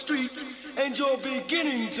off the street and you're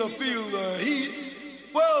beginning to feel the heat,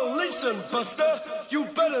 well, listen, Buster, you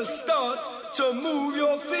better start to move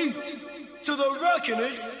your feet to the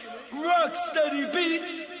rockinest, rock steady beat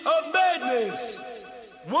of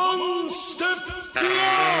madness. One step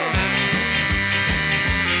beyond.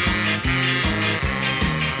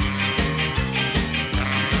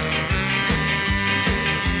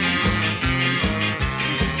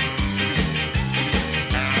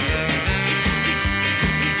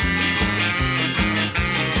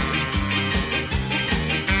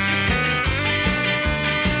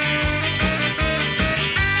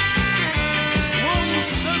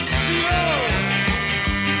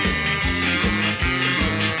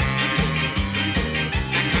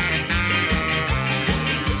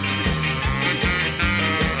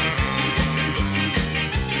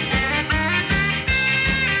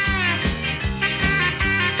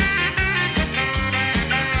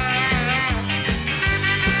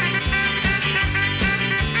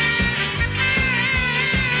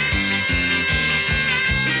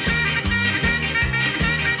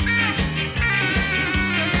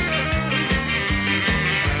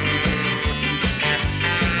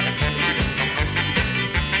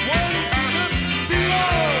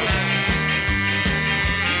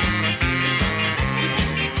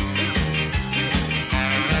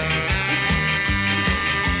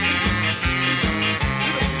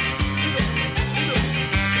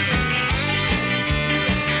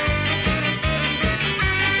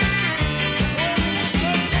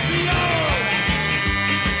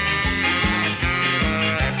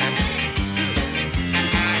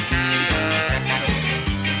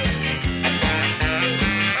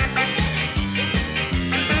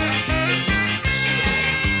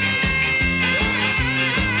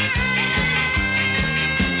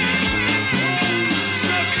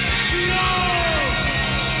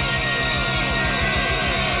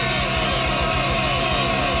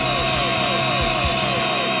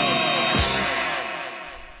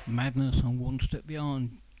 Madness on One Step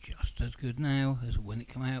Beyond, just as good now as when it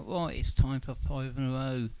came out. Right, it's time for 5 in a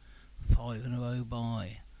row. 5 in a row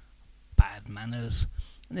by Bad Manners.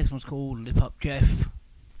 And this one's called Lip Up Jeff.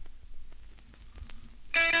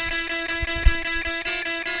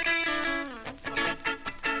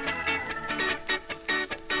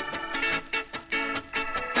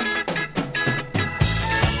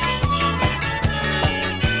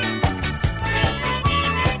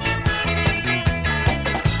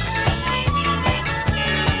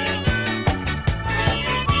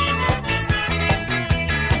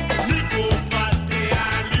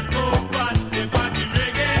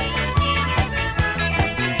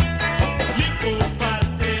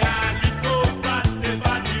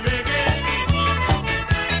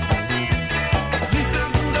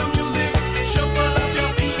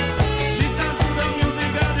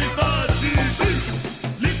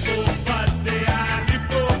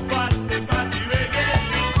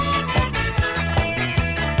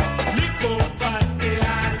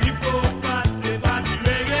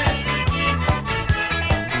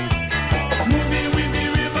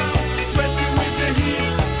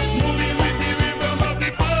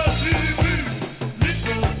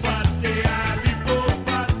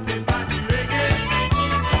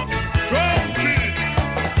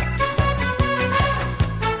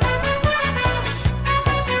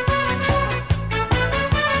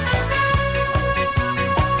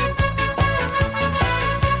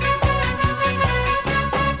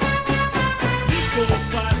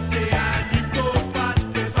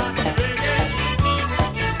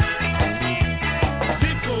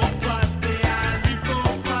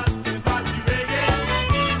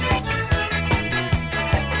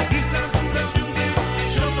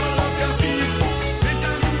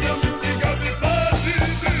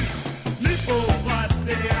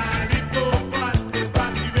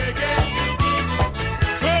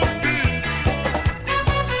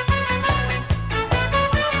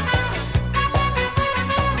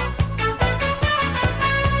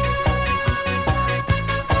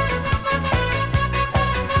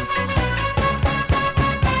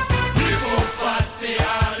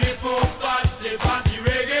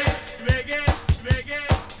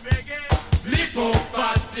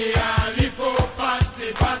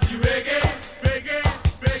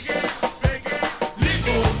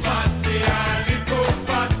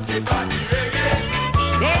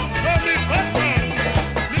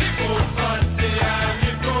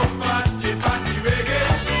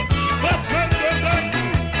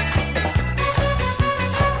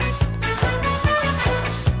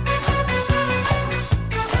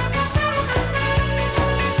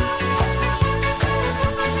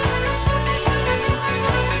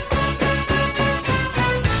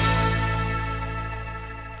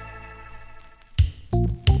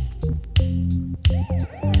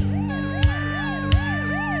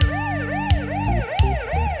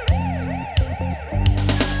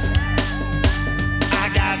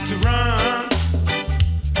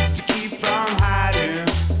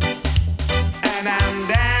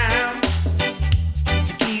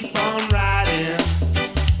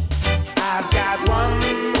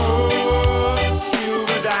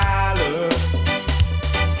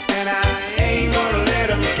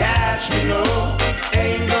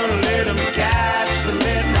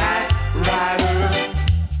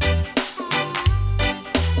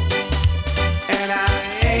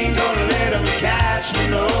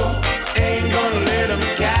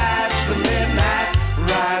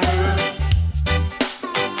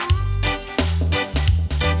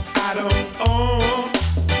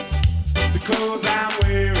 I'm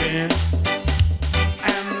wearing,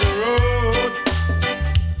 and the road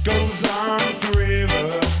goes on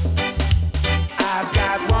forever. I've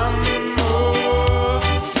got one more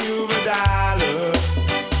silver dollar,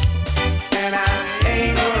 and I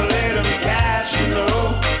ain't gonna let 'em catch me, no.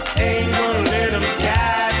 Ain't gonna let 'em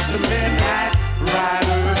catch the midnight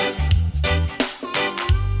rider.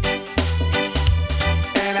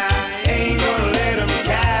 And I ain't gonna let 'em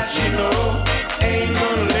catch me, no. Ain't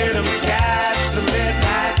gonna let 'em catch the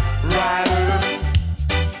midnight rider.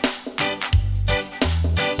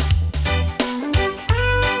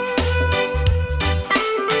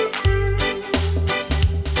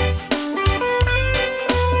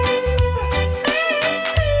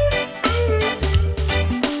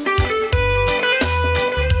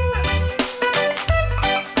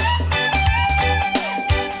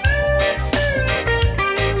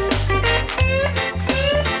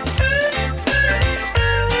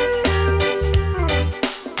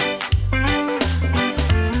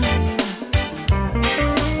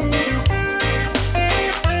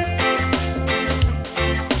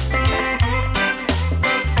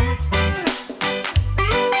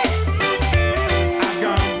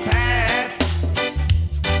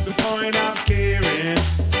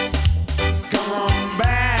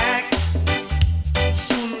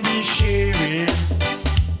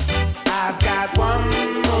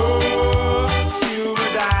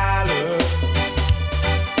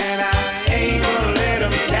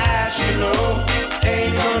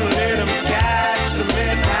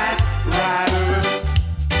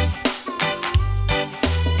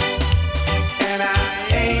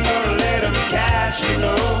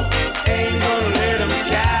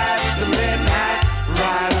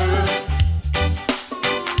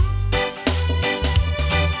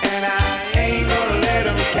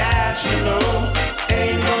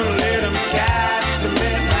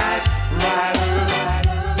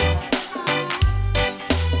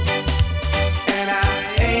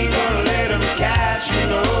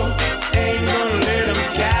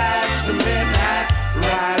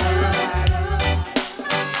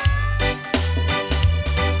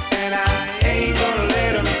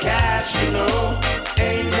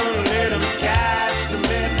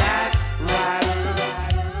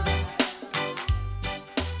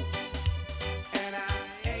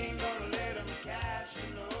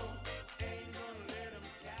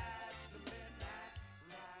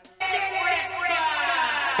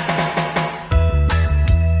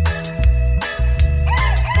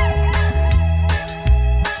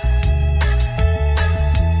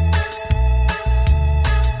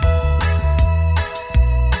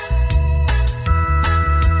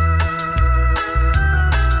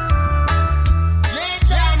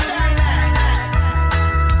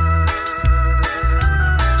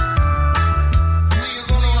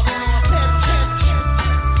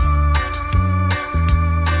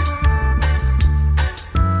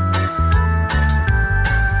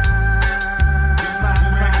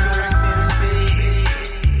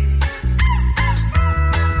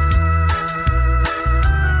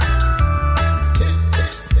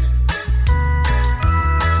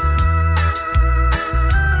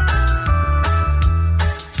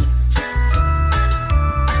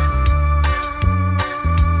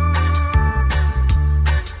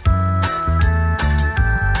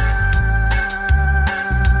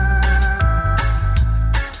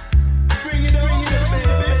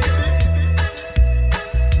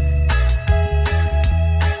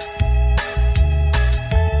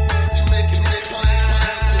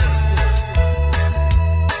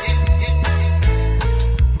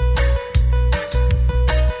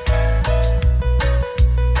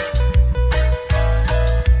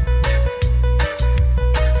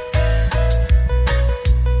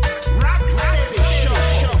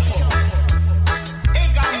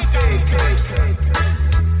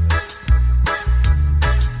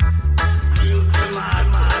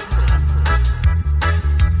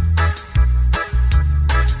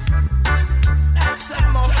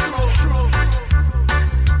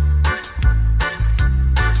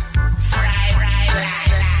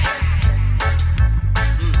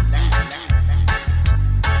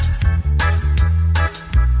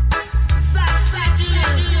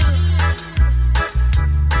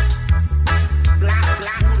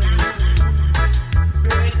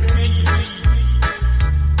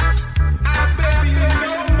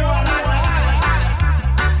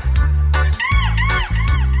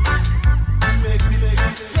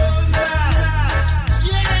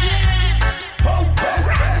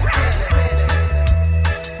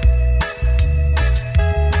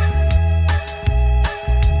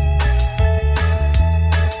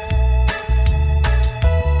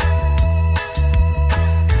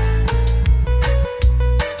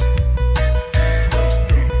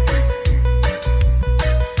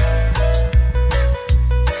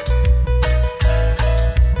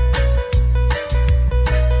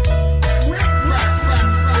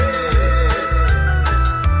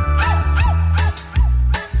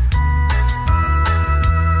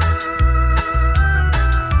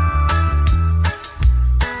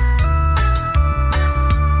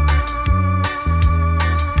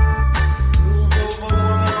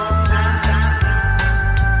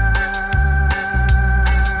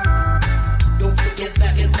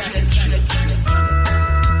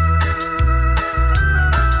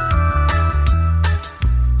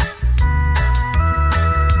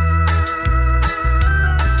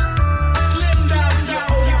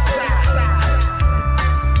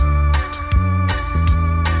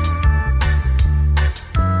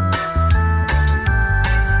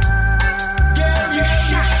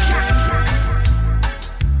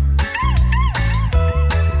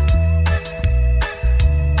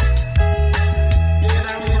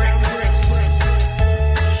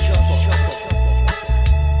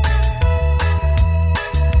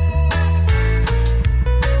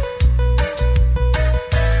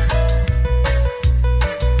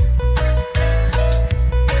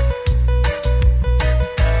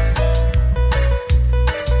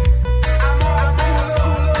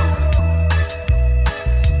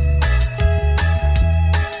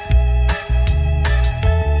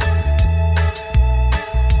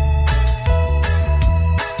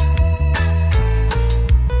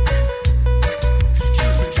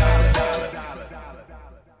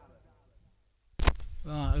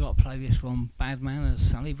 play this from Bad Manners,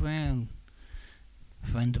 Sally Brown. A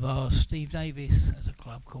friend of ours, Steve Davis, has a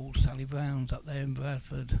club called Sally Brown's up there in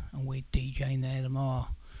Bradford, and we're DJing there tomorrow.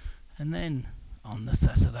 And then on the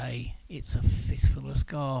Saturday, it's a fistful of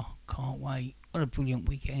ska. Can't wait. What a brilliant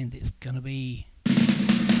weekend it's going to be.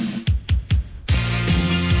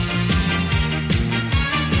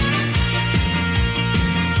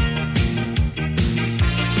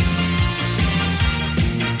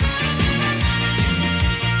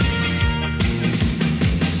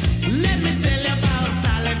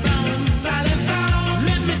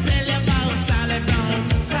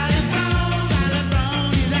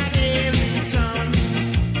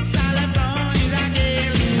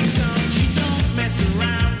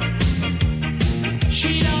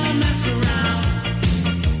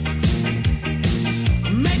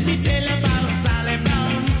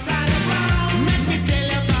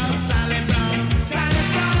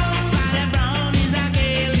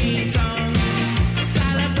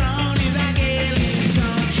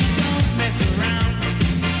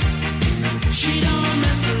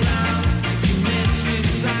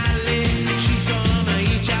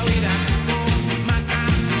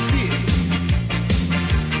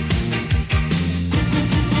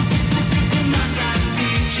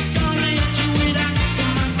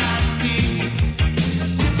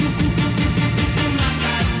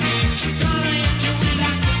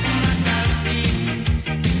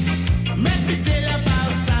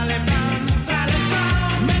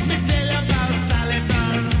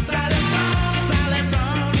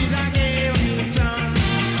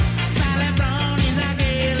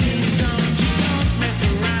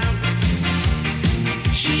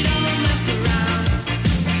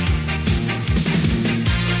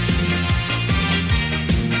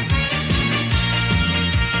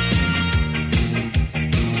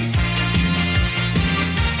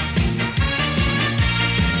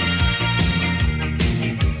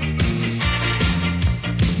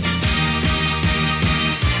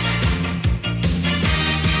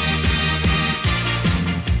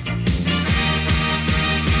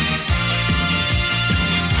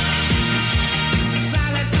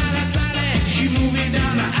 Sally, Sally, Sally.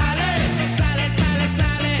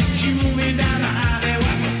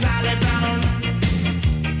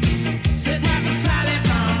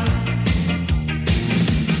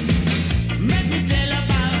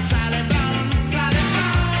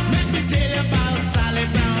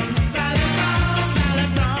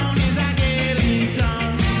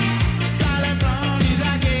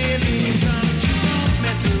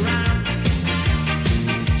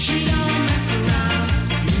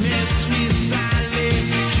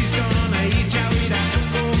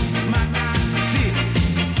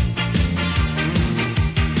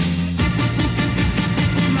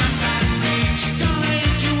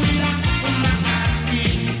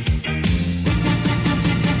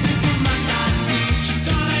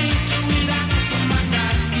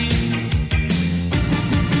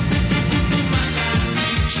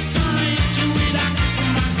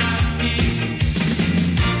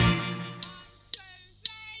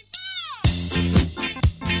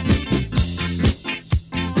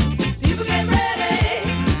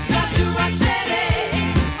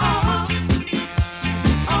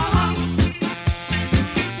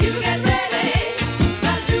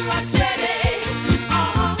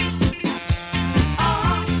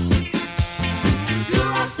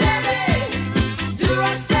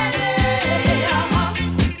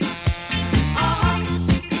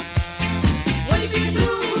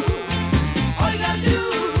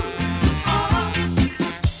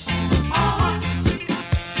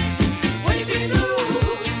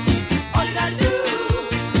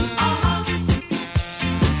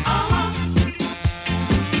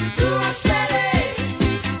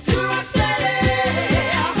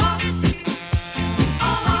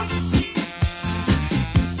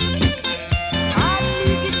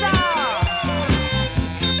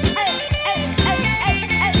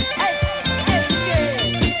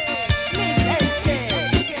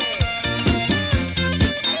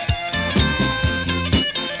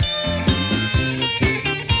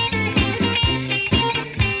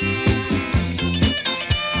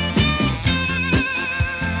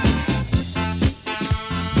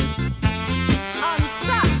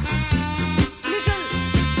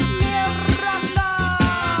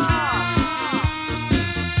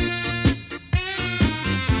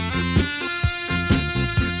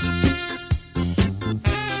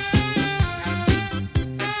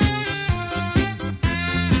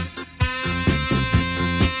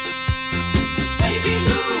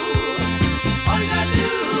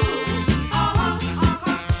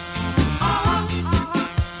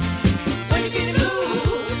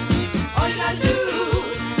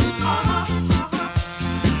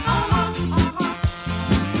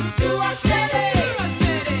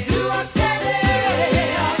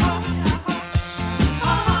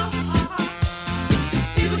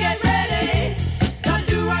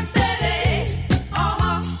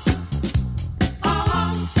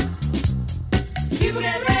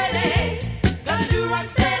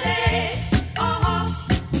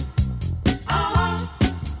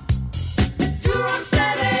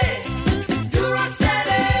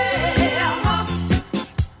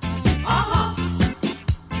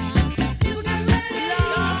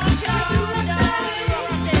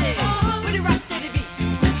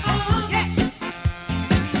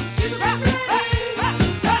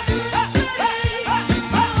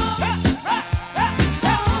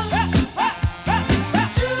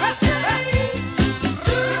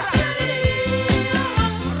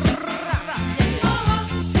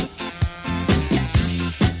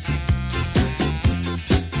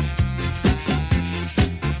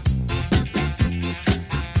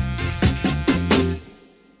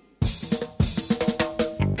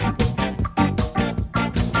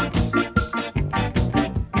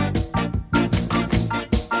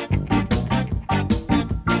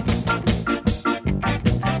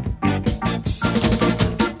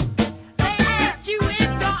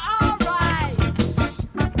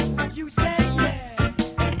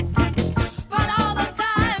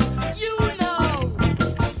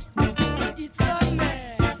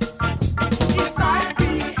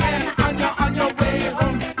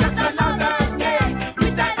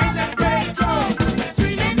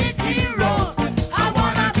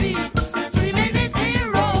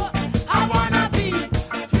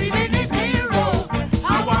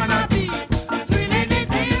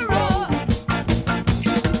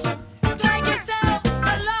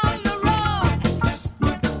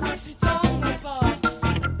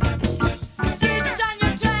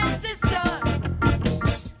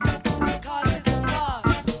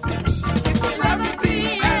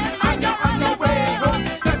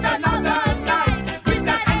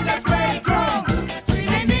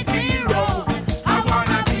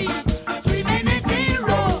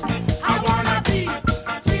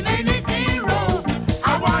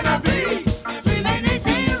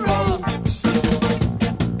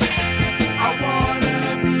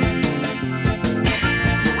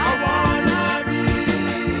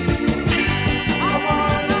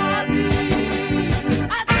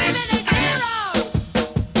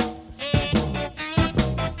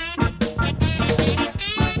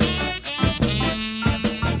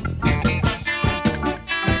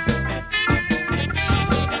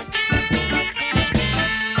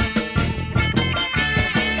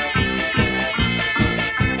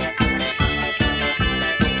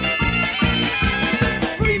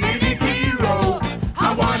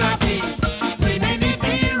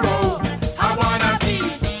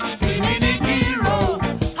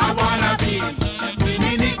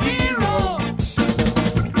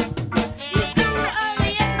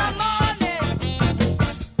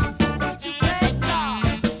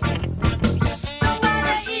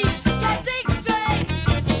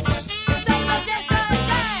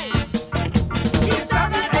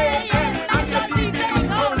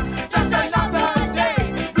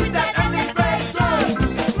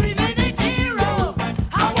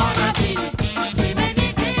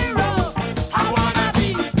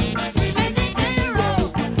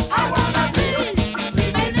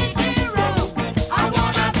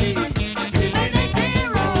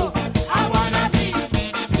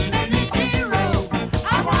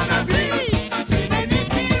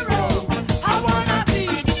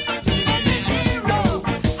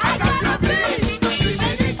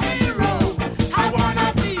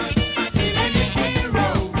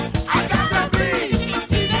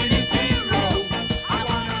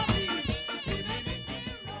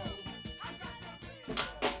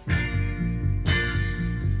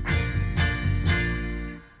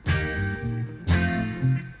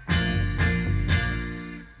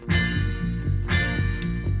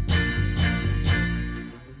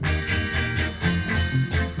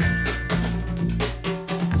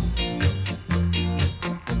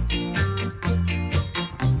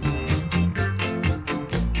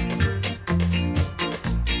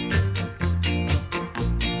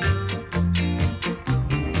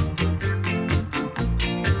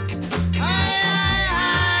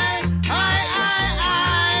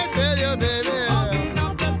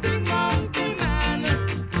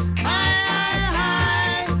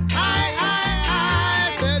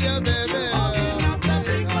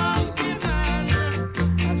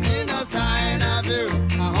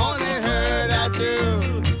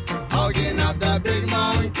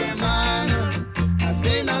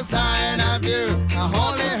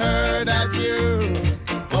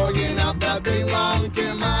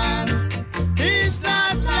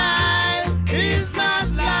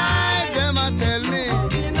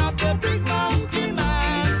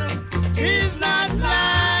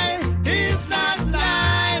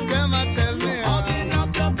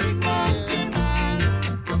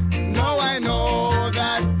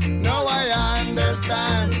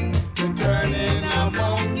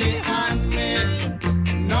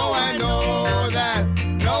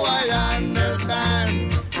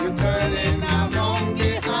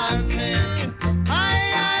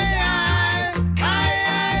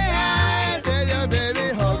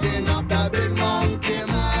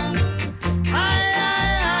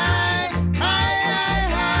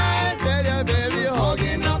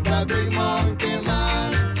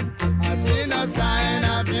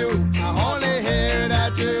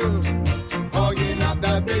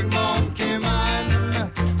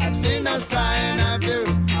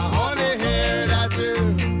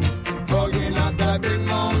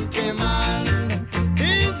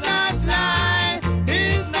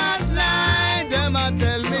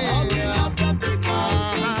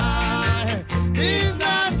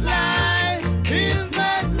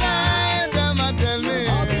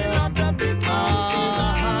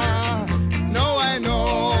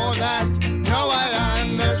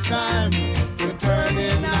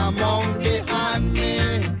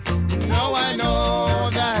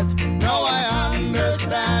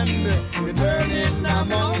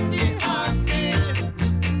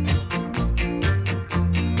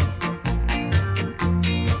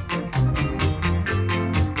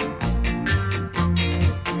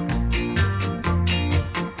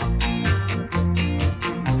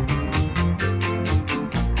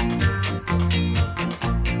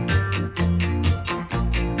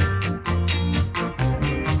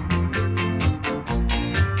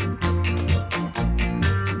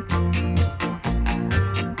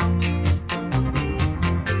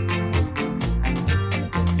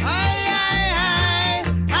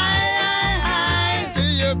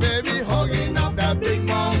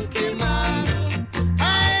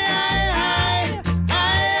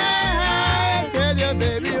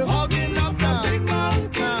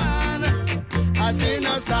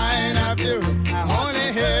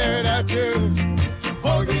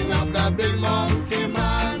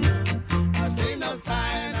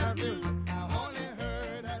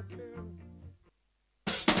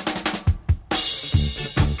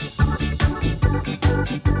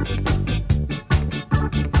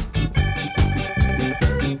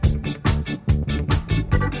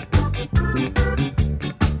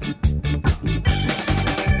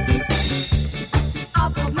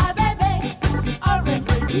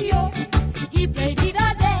 He played it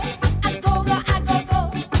all day. I go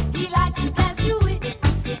go, he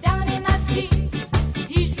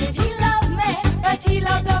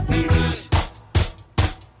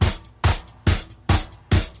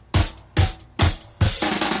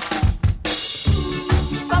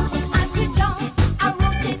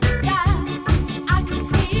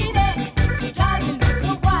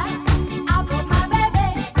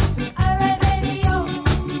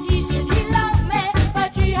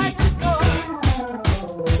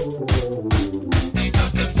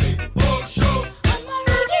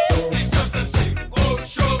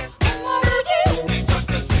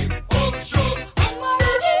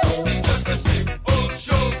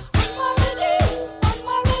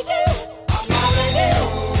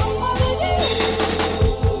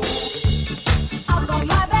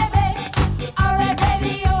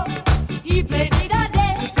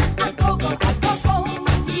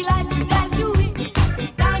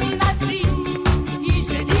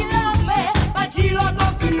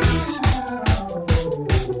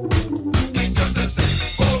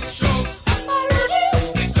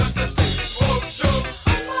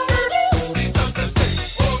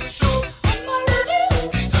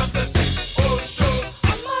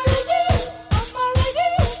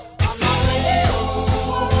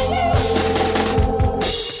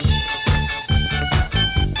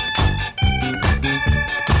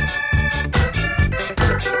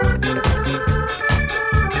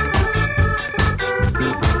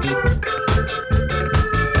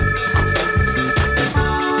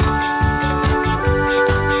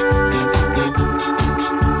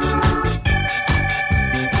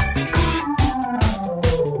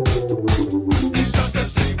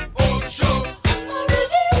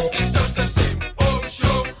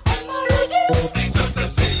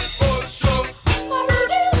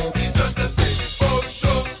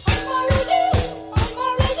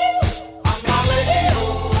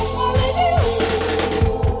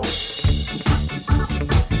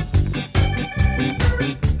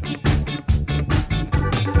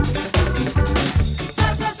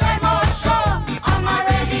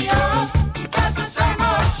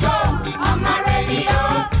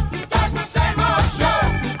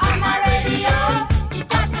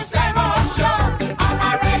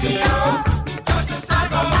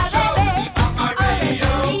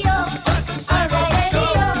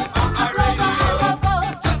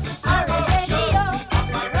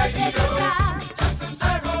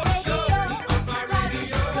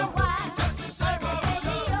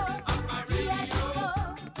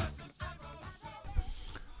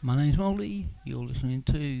name's Molly. You're listening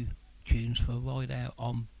to Tunes for a Ride Out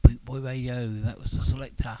on Bootboy Radio. That was the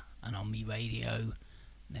Selector and on me radio.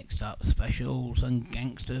 Next up, Specials and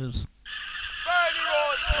Gangsters.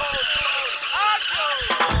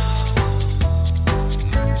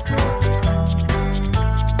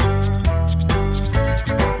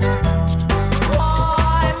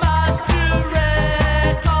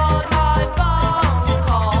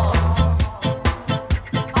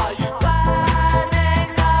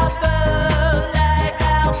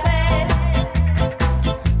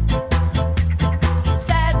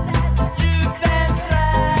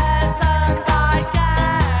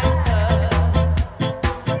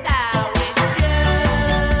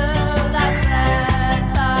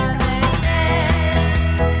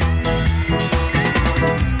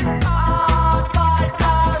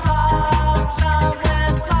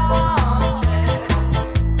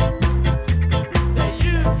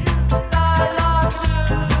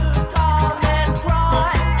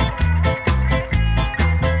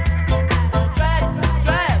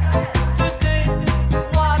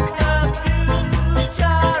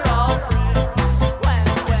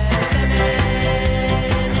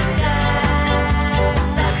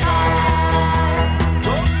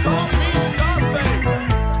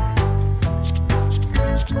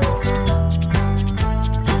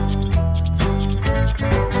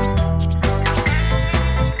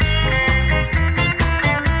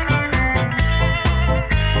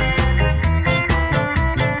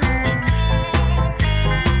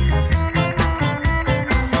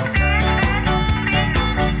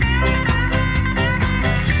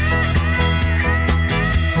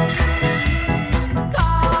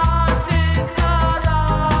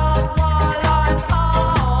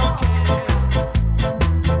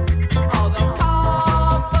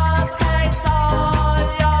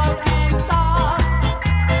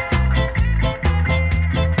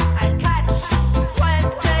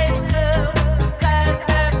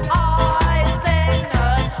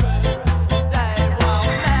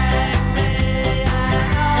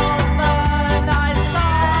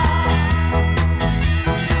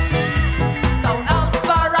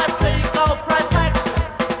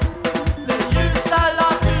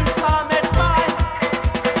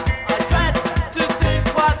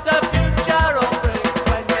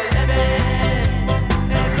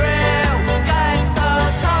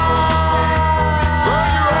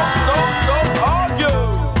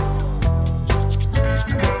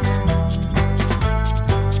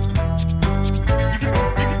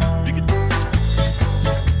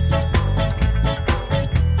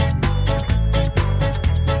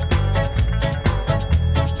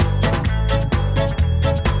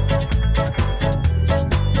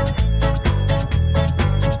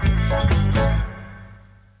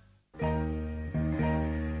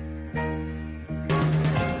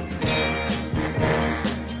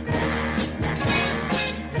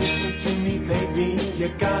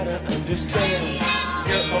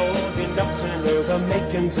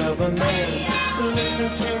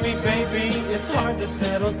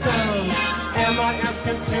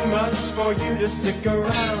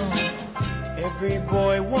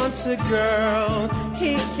 A girl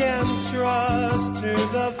he can trust to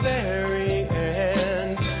the very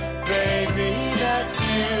end. Baby, that's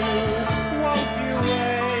you, won't you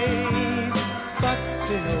wait? But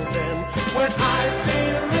till then, when I see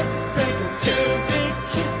lips begging to be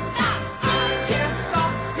kissed, I can't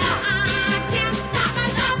stop. I can't stop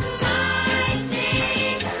myself.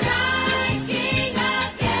 Lightning striking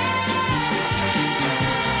again.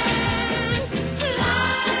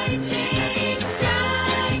 Lightning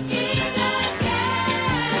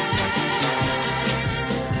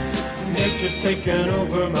Nature's taken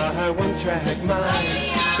over my one-track mind.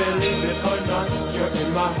 Believe it or not, you're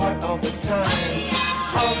in my heart all the time.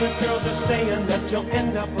 All the girls are saying that you'll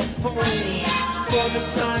end up a fool. For the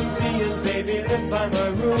time being, baby, live by my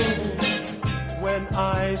rules. When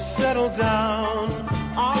I settle down,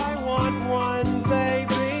 I want one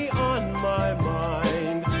baby on my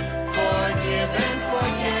mind. Forgive and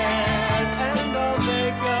forget, and I'll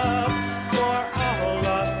make up for all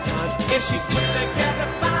lost time. If she's put together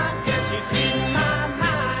fine, if she's in my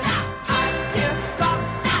mind, I can't stop.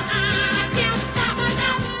 I can't stop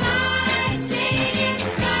myself. Lightning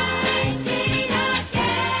striking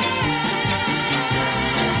again.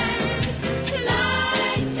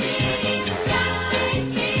 Lightning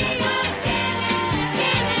striking again.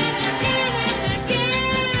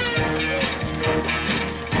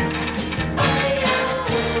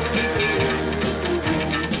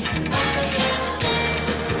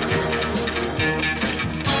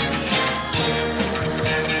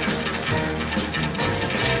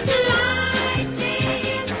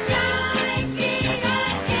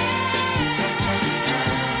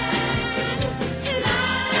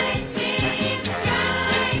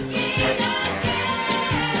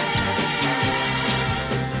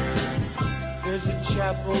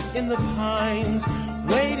 in the pines,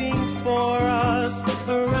 waiting for us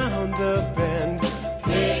around the bend.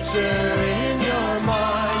 Picture in your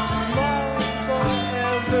mind, love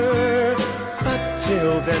forever. But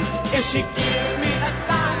till then, if she gives me a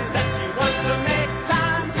sign that she wants to make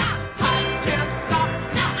time, I can't stop.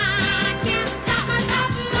 I can't stop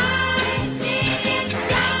myself. Lightning is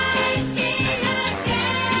striking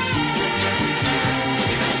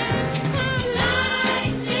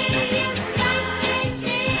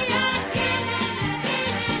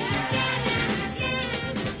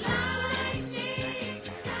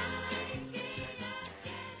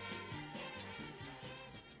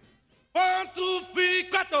One, two, three,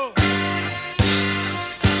 cuatro.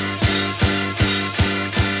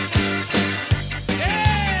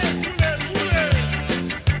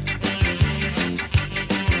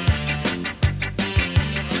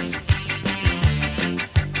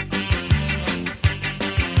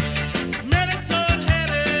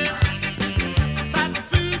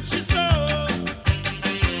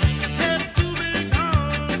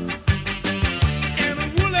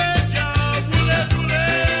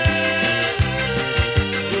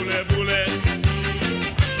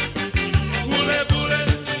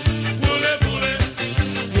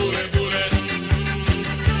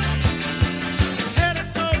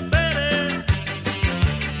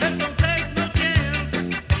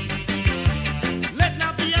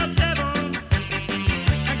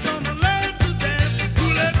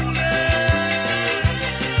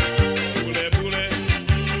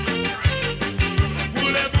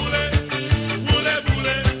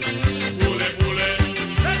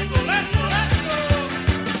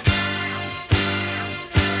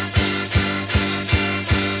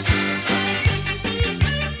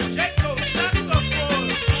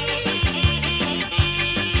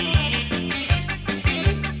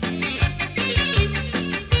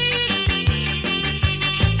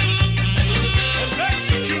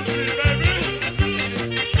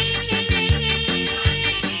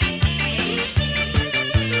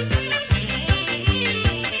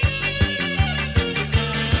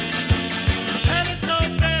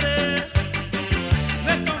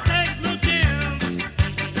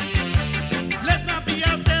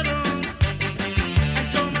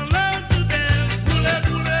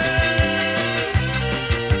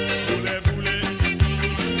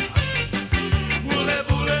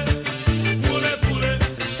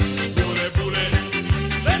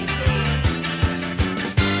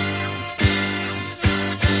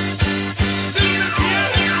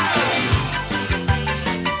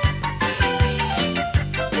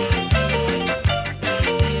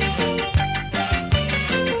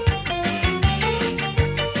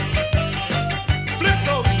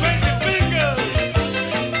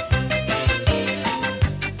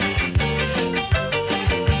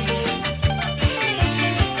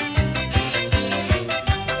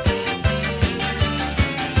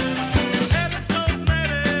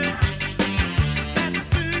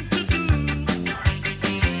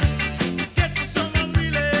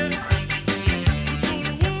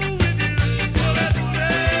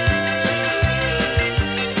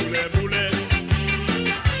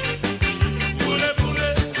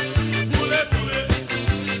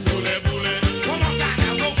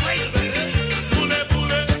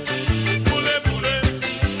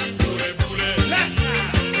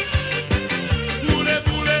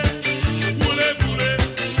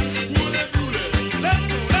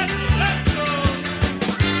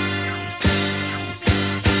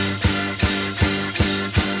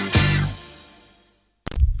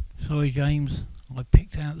 Sorry, James, I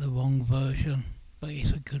picked out the wrong version, but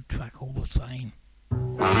it's a good track all the same.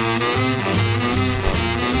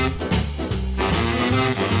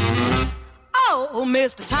 Oh,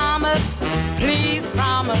 Mr. Thomas, please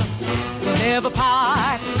promise we'll never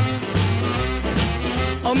part.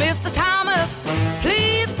 Oh, Mr. Thomas,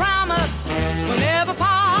 please promise we'll never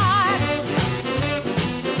part.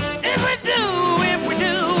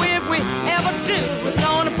 If we ever do, it's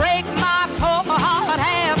gonna break my poor heart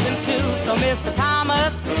half in two. So, Mr.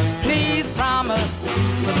 Thomas, please promise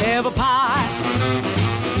we'll never part.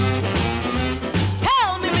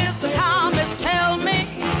 Tell me, Mr. Thomas, tell me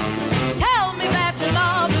that your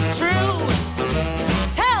love is true.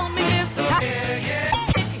 Tell me, Mr.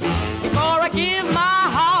 Thomas, before I give my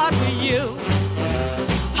heart to you.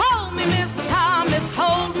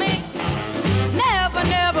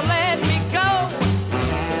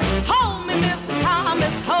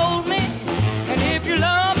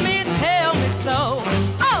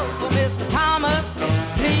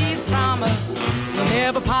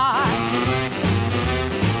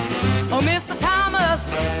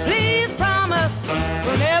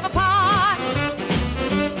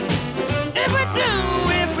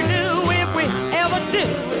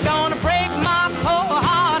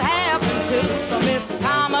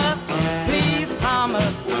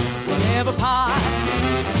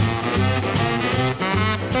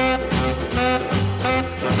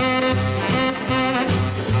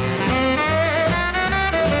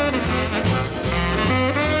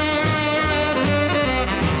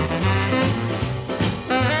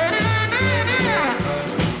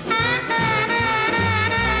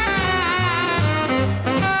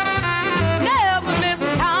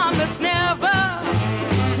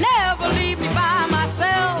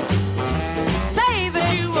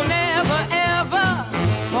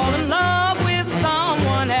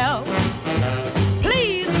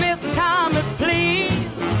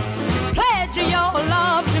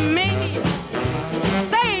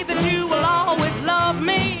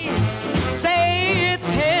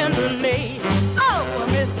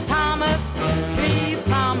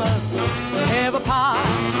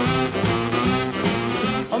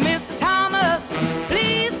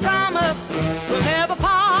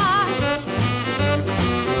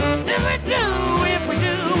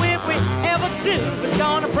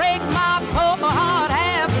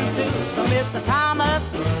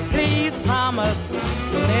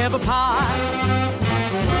 heart.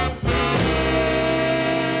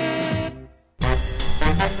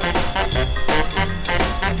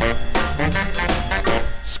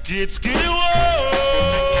 Skid, skiddy,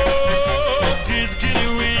 whoa, skid, skiddy,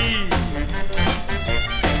 wee.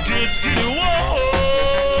 Skid, skiddy, whoa,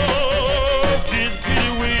 skid, skiddy,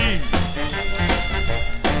 wee.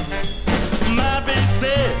 My baby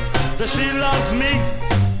said that she loves me.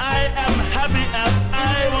 I am happy as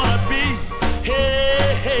I wanna be.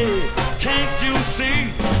 Hey, hey, can't you see?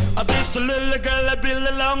 This little girl that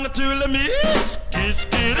belongs to me. Skid,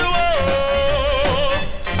 skiddy, whoa,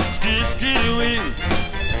 skid, skiddy, wee.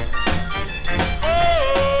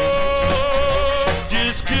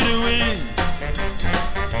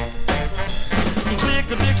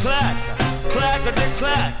 Clickety-clack,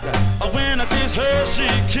 clackety-clack. When I kiss her, she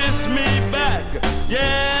kissed me back.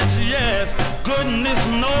 Yes, yes, goodness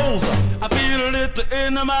knows I feel it at the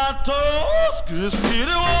end of my toes. Skid,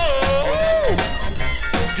 skiddy, whoa,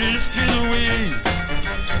 skid, skiddy, wee.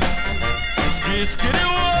 Skid, skiddy,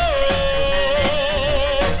 whoa,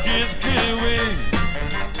 skid, skiddy, wee.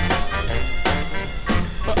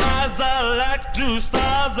 As I like to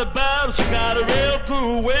stars about, she got a real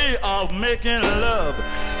cool way of making love.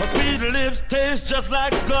 Her sweet lips taste just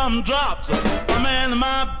like gumdrops. A man,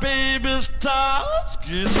 my baby's top.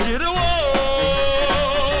 Skid, skiddy,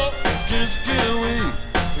 whoa, skid, skiddy, wee.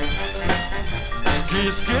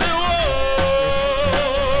 Skid, skiddy, whoa,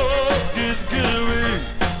 skid, skiddy, wee.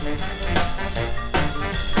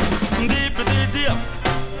 Deep-a-dee-dip,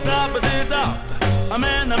 dop-a-dee-dop. A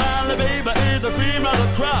man, my baby is the cream of the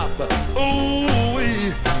crop.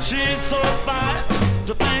 Ooh-wee, she's so fine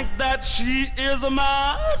to think that she is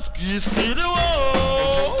mine. Skid, skiddy,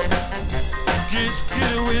 whoa, skid,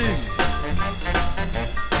 skiddy, wee.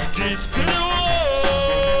 Skid, skiddy,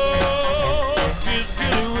 whoa, skid,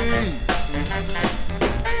 skiddy, wee.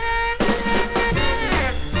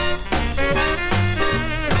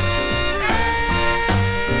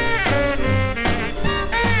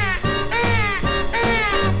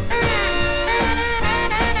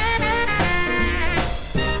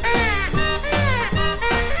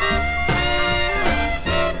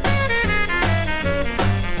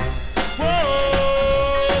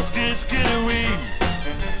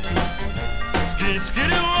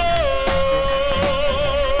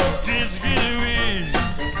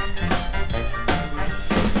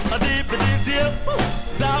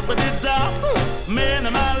 Man,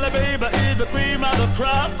 my baby is the cream of the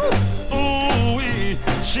crop. Ooh-wee,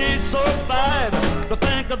 she's so fine to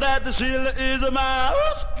think that Sheila is a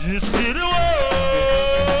mouse. Skid, skiddy,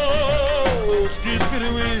 whoa, skid, skiddy,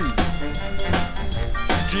 wee.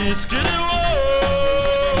 Skid, skiddy, whoa,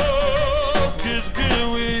 skid, skiddy,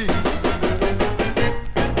 wee.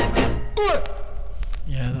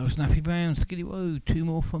 Yeah, that was Nappy Brown, Skiddy Whoa, two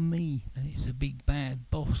more from me. And it's a big bad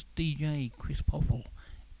boss DJ, Chris Popple,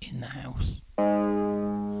 in the house.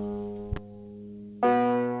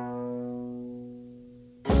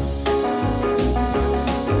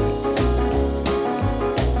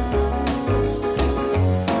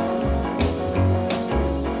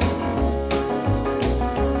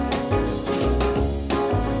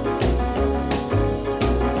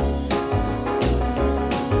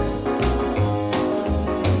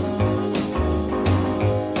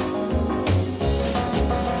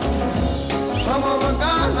 Some of the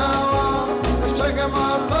guy now is taking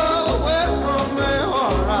my love away from me. Oh,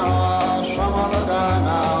 now some of the guy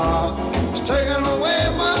now is taking away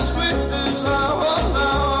my sweet desire. Oh,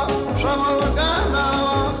 now some of the guy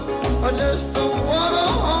now are just